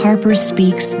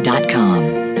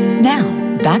KristenHarperSpeaks.com. Now,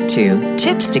 back to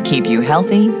Tips to Keep You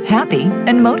Healthy, Happy,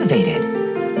 and Motivated.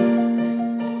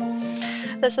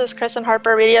 This is Kristen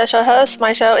Harper, radio show host.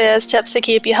 My show is Tips to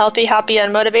Keep You Healthy, Happy,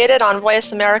 and Motivated on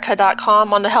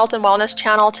VoiceAmerica.com on the Health and Wellness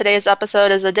channel. Today's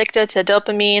episode is Addicted to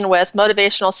Dopamine with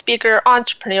motivational speaker,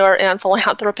 entrepreneur, and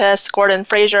philanthropist Gordon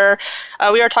Fraser.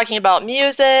 We are talking about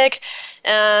music,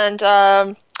 and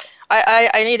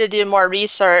I need to do more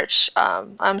research.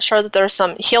 I'm sure that there's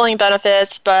some healing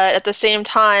benefits, but at the same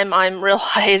time, I'm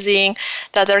realizing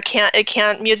that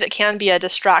music can be a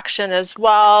distraction as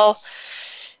well,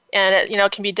 and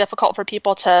it can be difficult for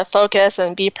people to focus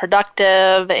and be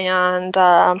productive. And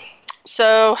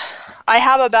so I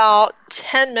have about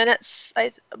 10 minutes,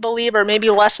 I believe, or maybe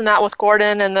less than that with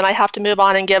Gordon, and then I have to move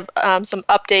on and give some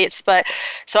updates. But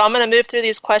so I'm going to move through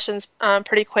these questions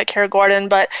pretty quick here, Gordon.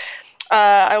 But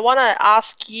I want to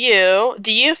ask you,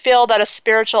 do you feel that a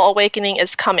spiritual awakening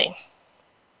is coming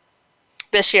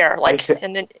this year,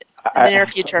 in the near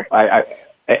future? I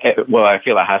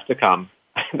feel it has to come.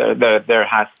 there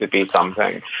has to be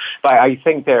something. But I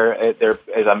think there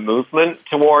is a movement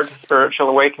towards spiritual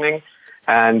awakening,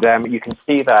 and you can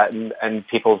see that in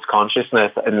people's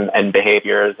consciousness and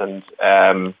behaviors and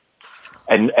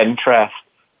interests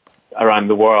around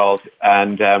the world,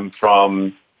 and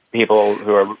from people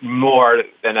who are more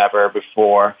than ever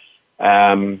before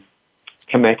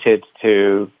committed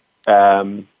to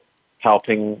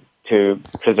helping to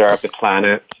preserve the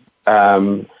planet.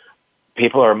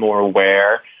 People are more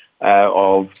aware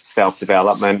of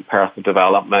self-development, personal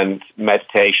development,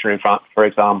 meditation, for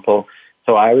example.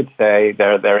 So I would say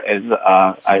there is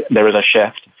a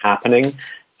shift happening.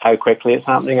 How quickly it's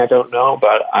happening, I don't know,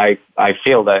 but I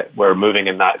feel that we're moving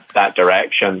in that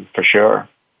direction for sure.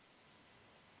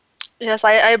 Yes,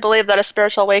 I believe that a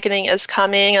spiritual awakening is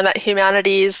coming, and that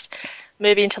humanity's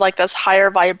moving to this higher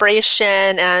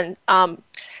vibration, and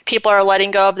people are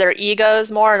letting go of their egos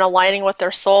more and aligning with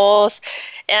their souls.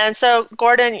 And so,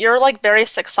 Gordon, you're very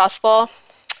successful,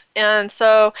 and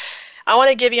so I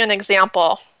want to give you an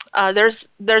example. There's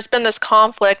been this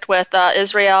conflict with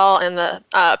Israel and the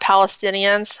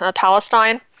Palestinians,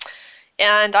 Palestine.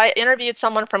 And I interviewed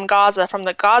someone from Gaza, from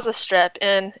the Gaza Strip.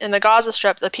 And in the Gaza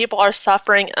Strip, the people are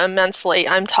suffering immensely.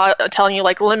 I'm telling you,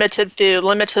 limited food,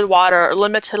 limited water,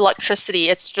 limited electricity.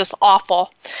 It's just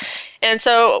awful. And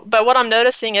so, but what I'm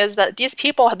noticing is that these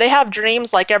people, they have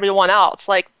dreams like everyone else.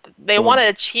 They want to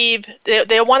achieve,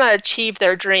 they want to achieve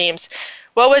their dreams.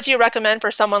 What would you recommend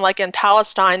for someone in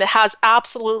Palestine that has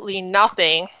absolutely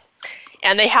nothing,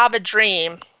 and they have a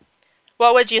dream?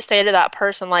 What would you say to that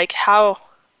person?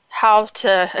 How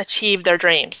to achieve their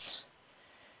dreams?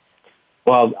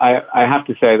 Well, I have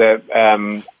to say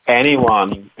that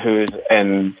anyone who's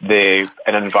in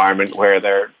an environment where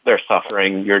they're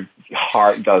suffering, your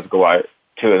heart does go out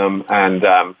to them. And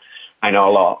I know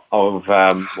a lot of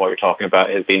what you're talking about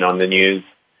has been on the news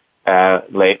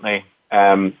lately,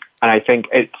 and I think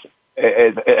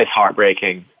it's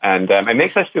heartbreaking, and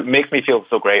it makes me feel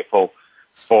so grateful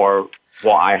for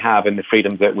what I have and the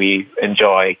freedoms that we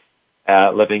enjoy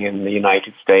living in the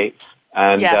United States.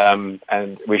 And Yes.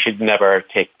 And we should never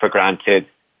take for granted,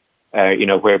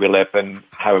 where we live and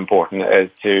how important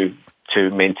it is to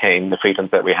maintain the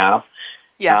freedoms that we have.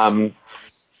 Yes. In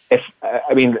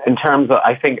terms of,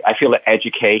 I feel that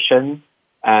education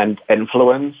and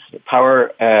influence,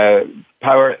 power,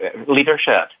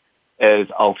 leadership is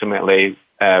ultimately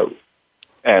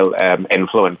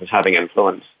influence, is having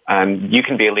influence, and you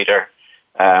can be a leader.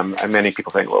 And many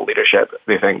people think, well, leadership,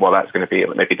 they think, well, that's going to be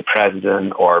maybe the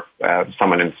president or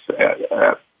someone in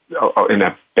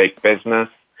a big business.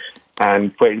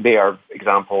 And they are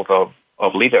examples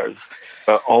of leaders,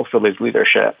 but also there's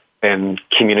leadership in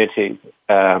communities,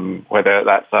 whether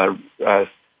that's a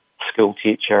school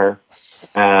teacher,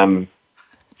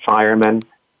 fireman,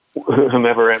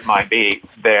 whomever it might be,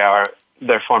 they're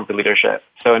forms of leadership.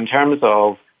 So in terms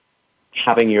of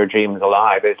having your dreams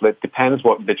alive, it depends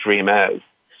what the dream is.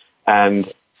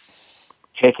 And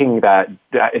taking that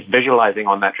is visualizing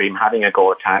on that dream, having a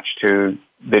goal attached to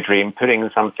the dream, putting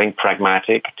something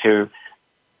pragmatic to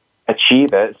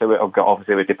achieve it. So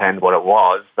obviously it would depend what it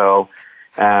was. So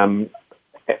can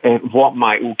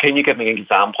you give me an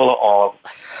example of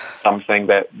something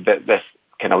that this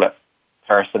kind of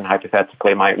person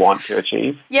hypothetically might want to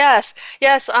achieve? Yes.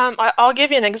 I'll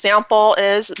give you an example.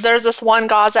 There's this one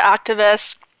Gaza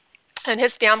activist, and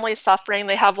his family is suffering.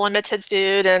 They have limited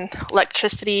food and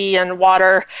electricity and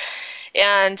water.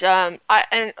 And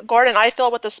Gordon, I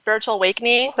feel with the spiritual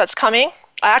awakening that's coming,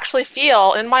 I actually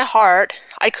feel in my heart,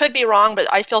 I could be wrong, but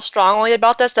I feel strongly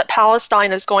about this, that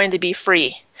Palestine is going to be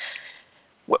free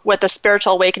with the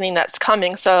spiritual awakening that's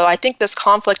coming. So I think this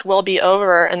conflict will be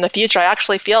over in the future. I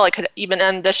actually feel it could even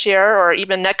end this year or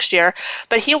even next year.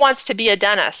 But he wants to be a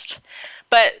dentist.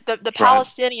 But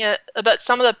but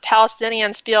some of the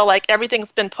Palestinians feel like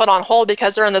everything's been put on hold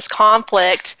because they're in this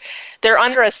conflict. They're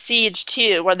under a siege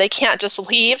too, where they can't just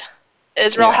leave.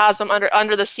 Israel has them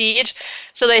under the siege.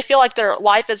 So they feel like their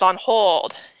life is on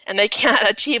hold and they can't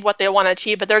achieve what they want to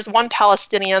achieve. But there's one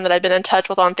Palestinian that I've been in touch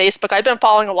with on Facebook. I've been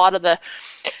following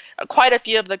quite a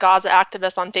few of the Gaza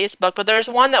activists on Facebook, but there's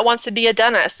one that wants to be a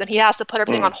dentist, and he has to put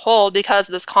everything on hold because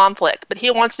of this conflict. But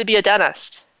he wants to be a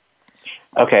dentist.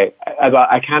 Okay,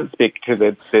 I can't speak to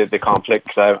the conflict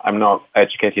because I'm not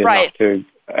educated enough to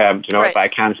know it, but I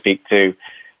can speak to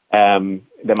the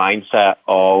mindset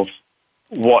of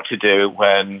what to do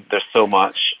when there's so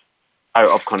much out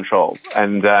of control.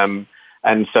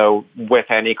 And so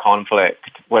with any conflict,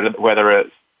 whether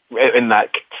it's in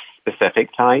that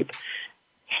specific type,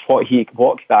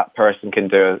 what that person can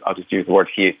do, I'll just use the word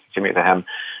he to me to him,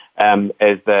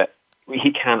 is that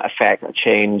he can't affect a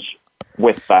change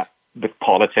with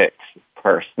politics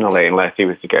personally unless he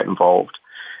was to get involved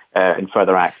in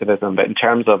further activism. But in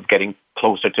terms of getting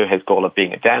closer to his goal of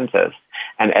being a dentist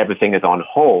and everything is on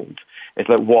hold, it's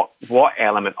like what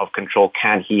element of control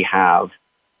can he have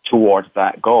towards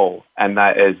that goal? And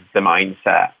that is the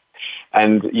mindset.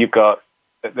 And you've got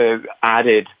the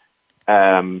added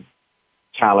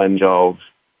challenge of,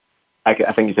 I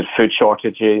think you said food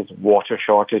shortages, water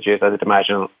shortages, I would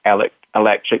imagine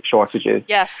electric shortages.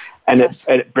 Yes. And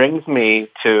it brings me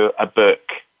to a book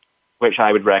which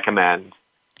I would recommend.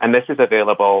 And this is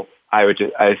available, I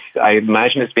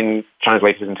imagine it's been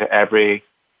translated into every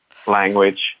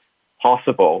language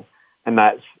possible, and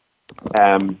that's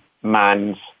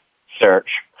Man's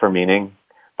Search for Meaning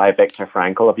by Viktor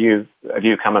Frankl. Have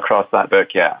you come across that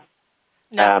book yet?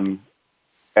 No.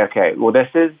 Okay, well, this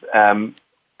is,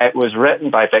 it was written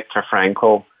by Viktor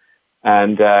Frankl,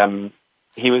 and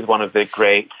he was one of the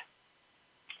great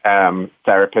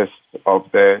therapists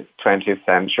of the 20th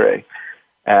century,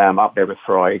 up there with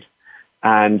Freud.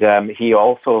 And he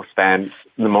also spent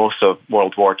the most of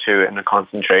World War II in a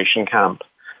concentration camp,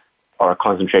 or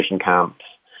concentration camps.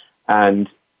 And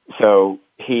so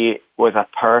he was a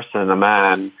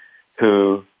man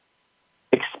who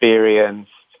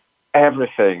experienced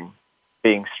everything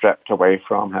being stripped away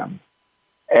from him.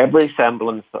 Every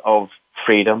semblance of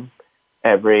freedom,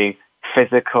 every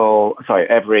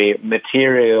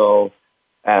material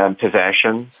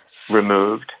possession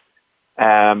removed.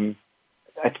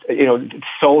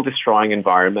 Soul-destroying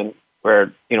environment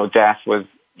where, death was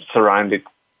surrounded,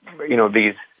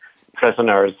 these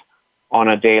prisoners on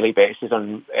a daily basis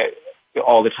and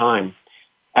all the time.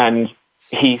 And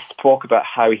he spoke about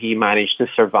how he managed to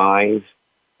survive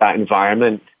that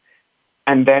environment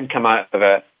and then come out of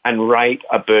it and write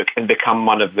a book and become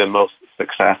one of the most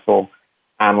successful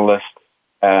analysts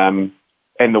in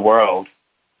the world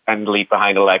and leave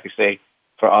behind a legacy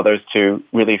for others to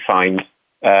really find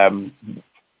the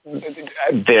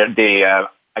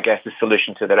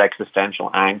solution to their existential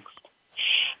angst.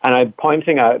 And I'm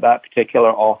pointing out that particular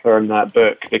author in that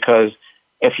book because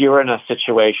if you're in a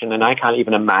situation, and I can't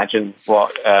even imagine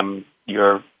what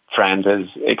your friend is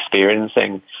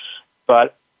experiencing,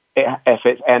 but if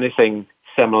it's anything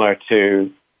similar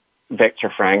to Viktor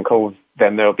Frankl,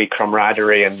 then there'll be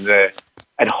camaraderie and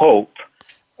hope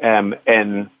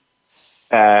in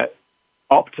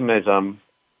optimism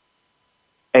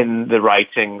in the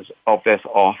writings of this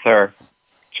author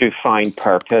to find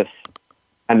purpose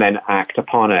and then act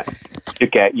upon it to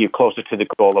get you closer to the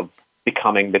goal of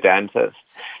becoming the dentist.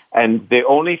 And the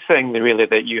only thing really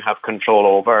that you have control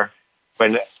over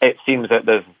when it seems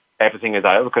that everything is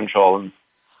out of control and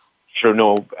through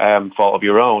no fault of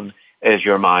your own is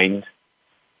your mind.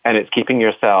 And it's keeping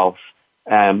yourself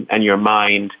and your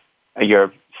mind,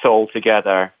 your soul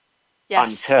together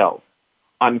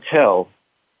until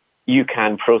you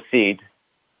can proceed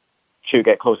to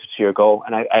get closer to your goal.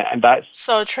 And that's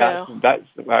so true. That's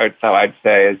how I'd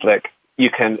say is like you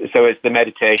can. So it's the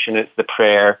meditation, it's the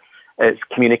prayer, it's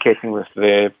communicating with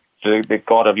the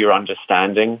God of your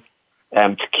understanding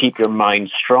to keep your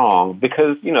mind strong.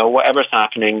 Because whatever's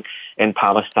happening in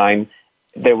Palestine,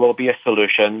 there will be a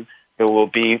solution. There will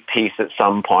be peace at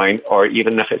some point, or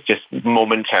even if it's just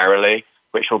momentarily,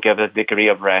 which will give a degree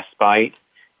of respite.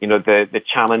 The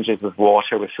challenges with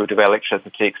water, with food, of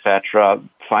electricity, etc.,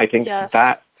 fighting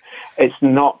that, it's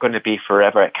not going to be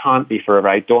forever. It can't be forever.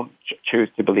 I don't choose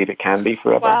to believe it can be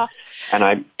forever. Wow.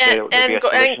 And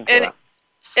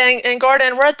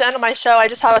Gordon, we're at the end of my show. I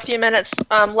just have a few minutes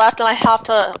left, and I have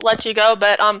to let you go.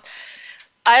 But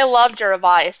I loved your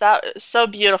advice. That was so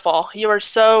beautiful. You were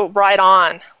so right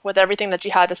on with everything that you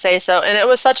had to say. And it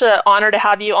was such an honor to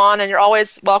have you on, and you're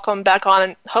always welcome back on.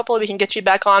 And hopefully we can get you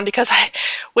back on because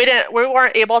we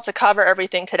weren't able to cover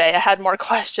everything today. I had more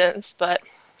questions, but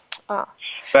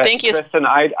thank you. Kristen,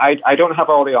 I don't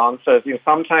have all the answers.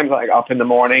 Sometimes I up in the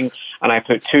morning and I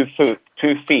put 2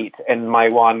 feet in my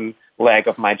one leg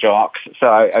of my jocks. So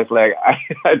I was like,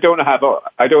 sometimes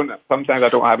I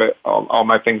don't have all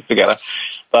my things together.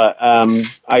 But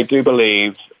I do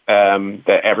believe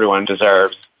that everyone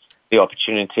deserves the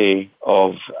opportunity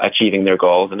of achieving their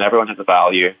goals, and everyone has a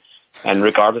value. And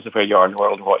regardless of where you are in the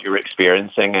world and what you're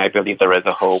experiencing, I believe there is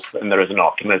a hope and there is an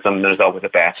optimism. And there's always a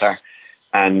better.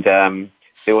 And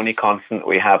the only constant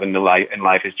we have in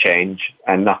life is change,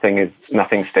 and nothing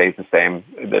stays the same.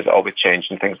 There's always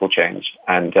change, and things will change,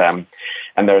 and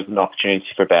there's an opportunity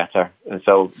for better. And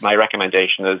so my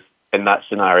recommendation is, in that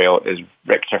scenario, is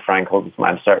Viktor Frankl's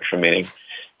Man's Search for Meaning,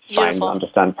 to find and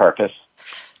understand purpose.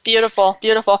 Beautiful,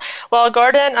 beautiful. Well,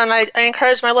 Gordon, and I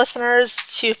encourage my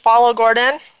listeners to follow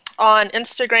Gordon on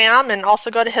Instagram and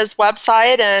also go to his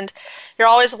website. And you're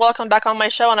always welcome back on my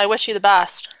show, and I wish you the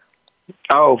best.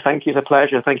 Oh, thank you. It's a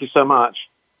pleasure. Thank you so much.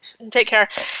 Take care.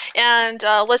 And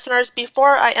listeners,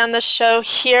 before I end the show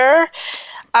here,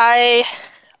 I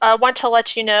want to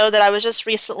let you know that I was just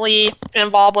recently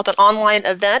involved with an online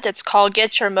event. It's called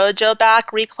Get Your Mojo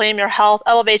Back, Reclaim Your Health,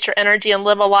 Elevate Your Energy, and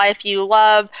Live a Life You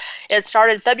Love. It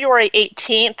started February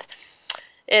 18th.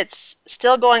 It's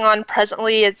still going on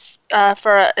presently. It's a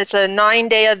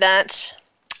 9-day event.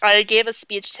 I gave a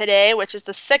speech today, which is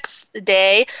the 6th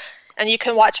day. And you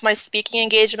can watch my speaking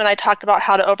engagement. I talked about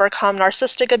how to overcome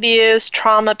narcissistic abuse,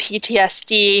 trauma,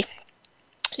 PTSD.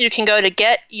 You can go to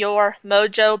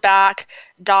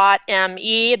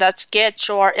getyourmojoback.me. That's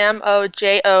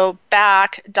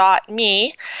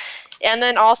getyourmojoback.me. And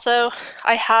then also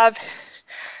I have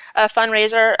a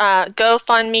fundraiser,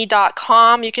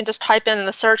 GoFundMe.com. You can just type in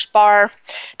the search bar,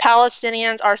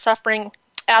 Palestinians are suffering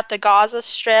at the Gaza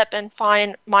Strip, and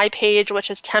find my page, which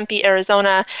is Tempe,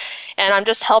 Arizona. And I'm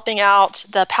just helping out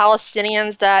the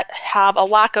Palestinians that have a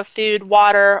lack of food,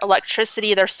 water,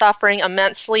 electricity. They're suffering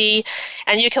immensely.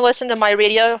 And you can listen to my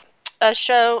radio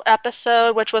show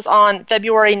episode, which was on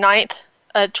February 9th,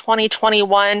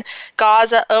 2021,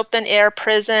 Gaza Open Air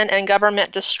Prison and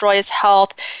Government Destroys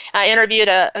Health. I interviewed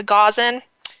a Gazan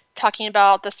talking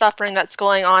about the suffering that's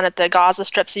going on at the Gaza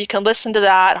Strip. So you can listen to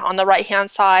that on the right-hand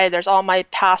side. There's all my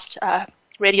past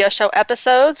radio show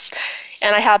episodes.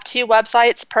 And I have 2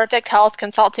 websites,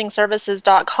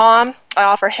 perfecthealthconsultingservices.com. I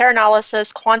offer hair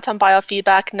analysis, quantum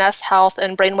biofeedback, Nest Health,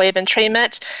 and brainwave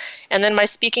entrainment. And then my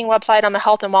speaking website, I'm a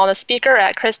health and wellness speaker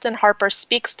at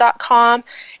KristenHarperSpeaks.com.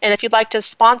 And if you'd like to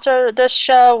sponsor this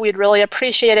show, we'd really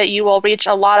appreciate it. We reach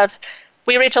a lot of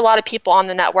people on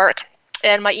the network.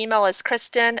 And my email is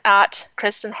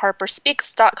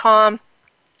Kristen@KristenHarperSpeaks.com.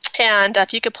 And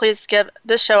if you could please give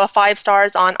this show a 5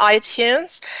 stars on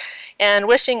iTunes. And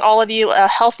wishing all of you a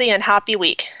healthy and happy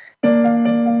week.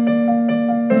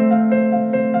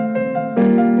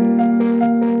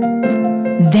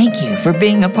 Thank you for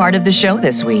being a part of the show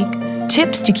this week.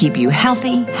 Tips to keep you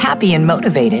healthy, happy, and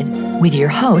motivated with your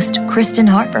host, Kristen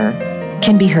Harper,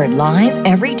 can be heard live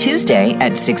every Tuesday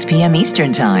at 6 p.m.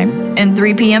 Eastern Time and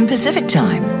 3 p.m. Pacific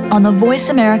Time on the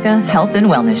Voice America Health and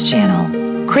Wellness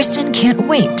Channel. Kristen can't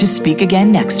wait to speak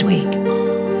again next week.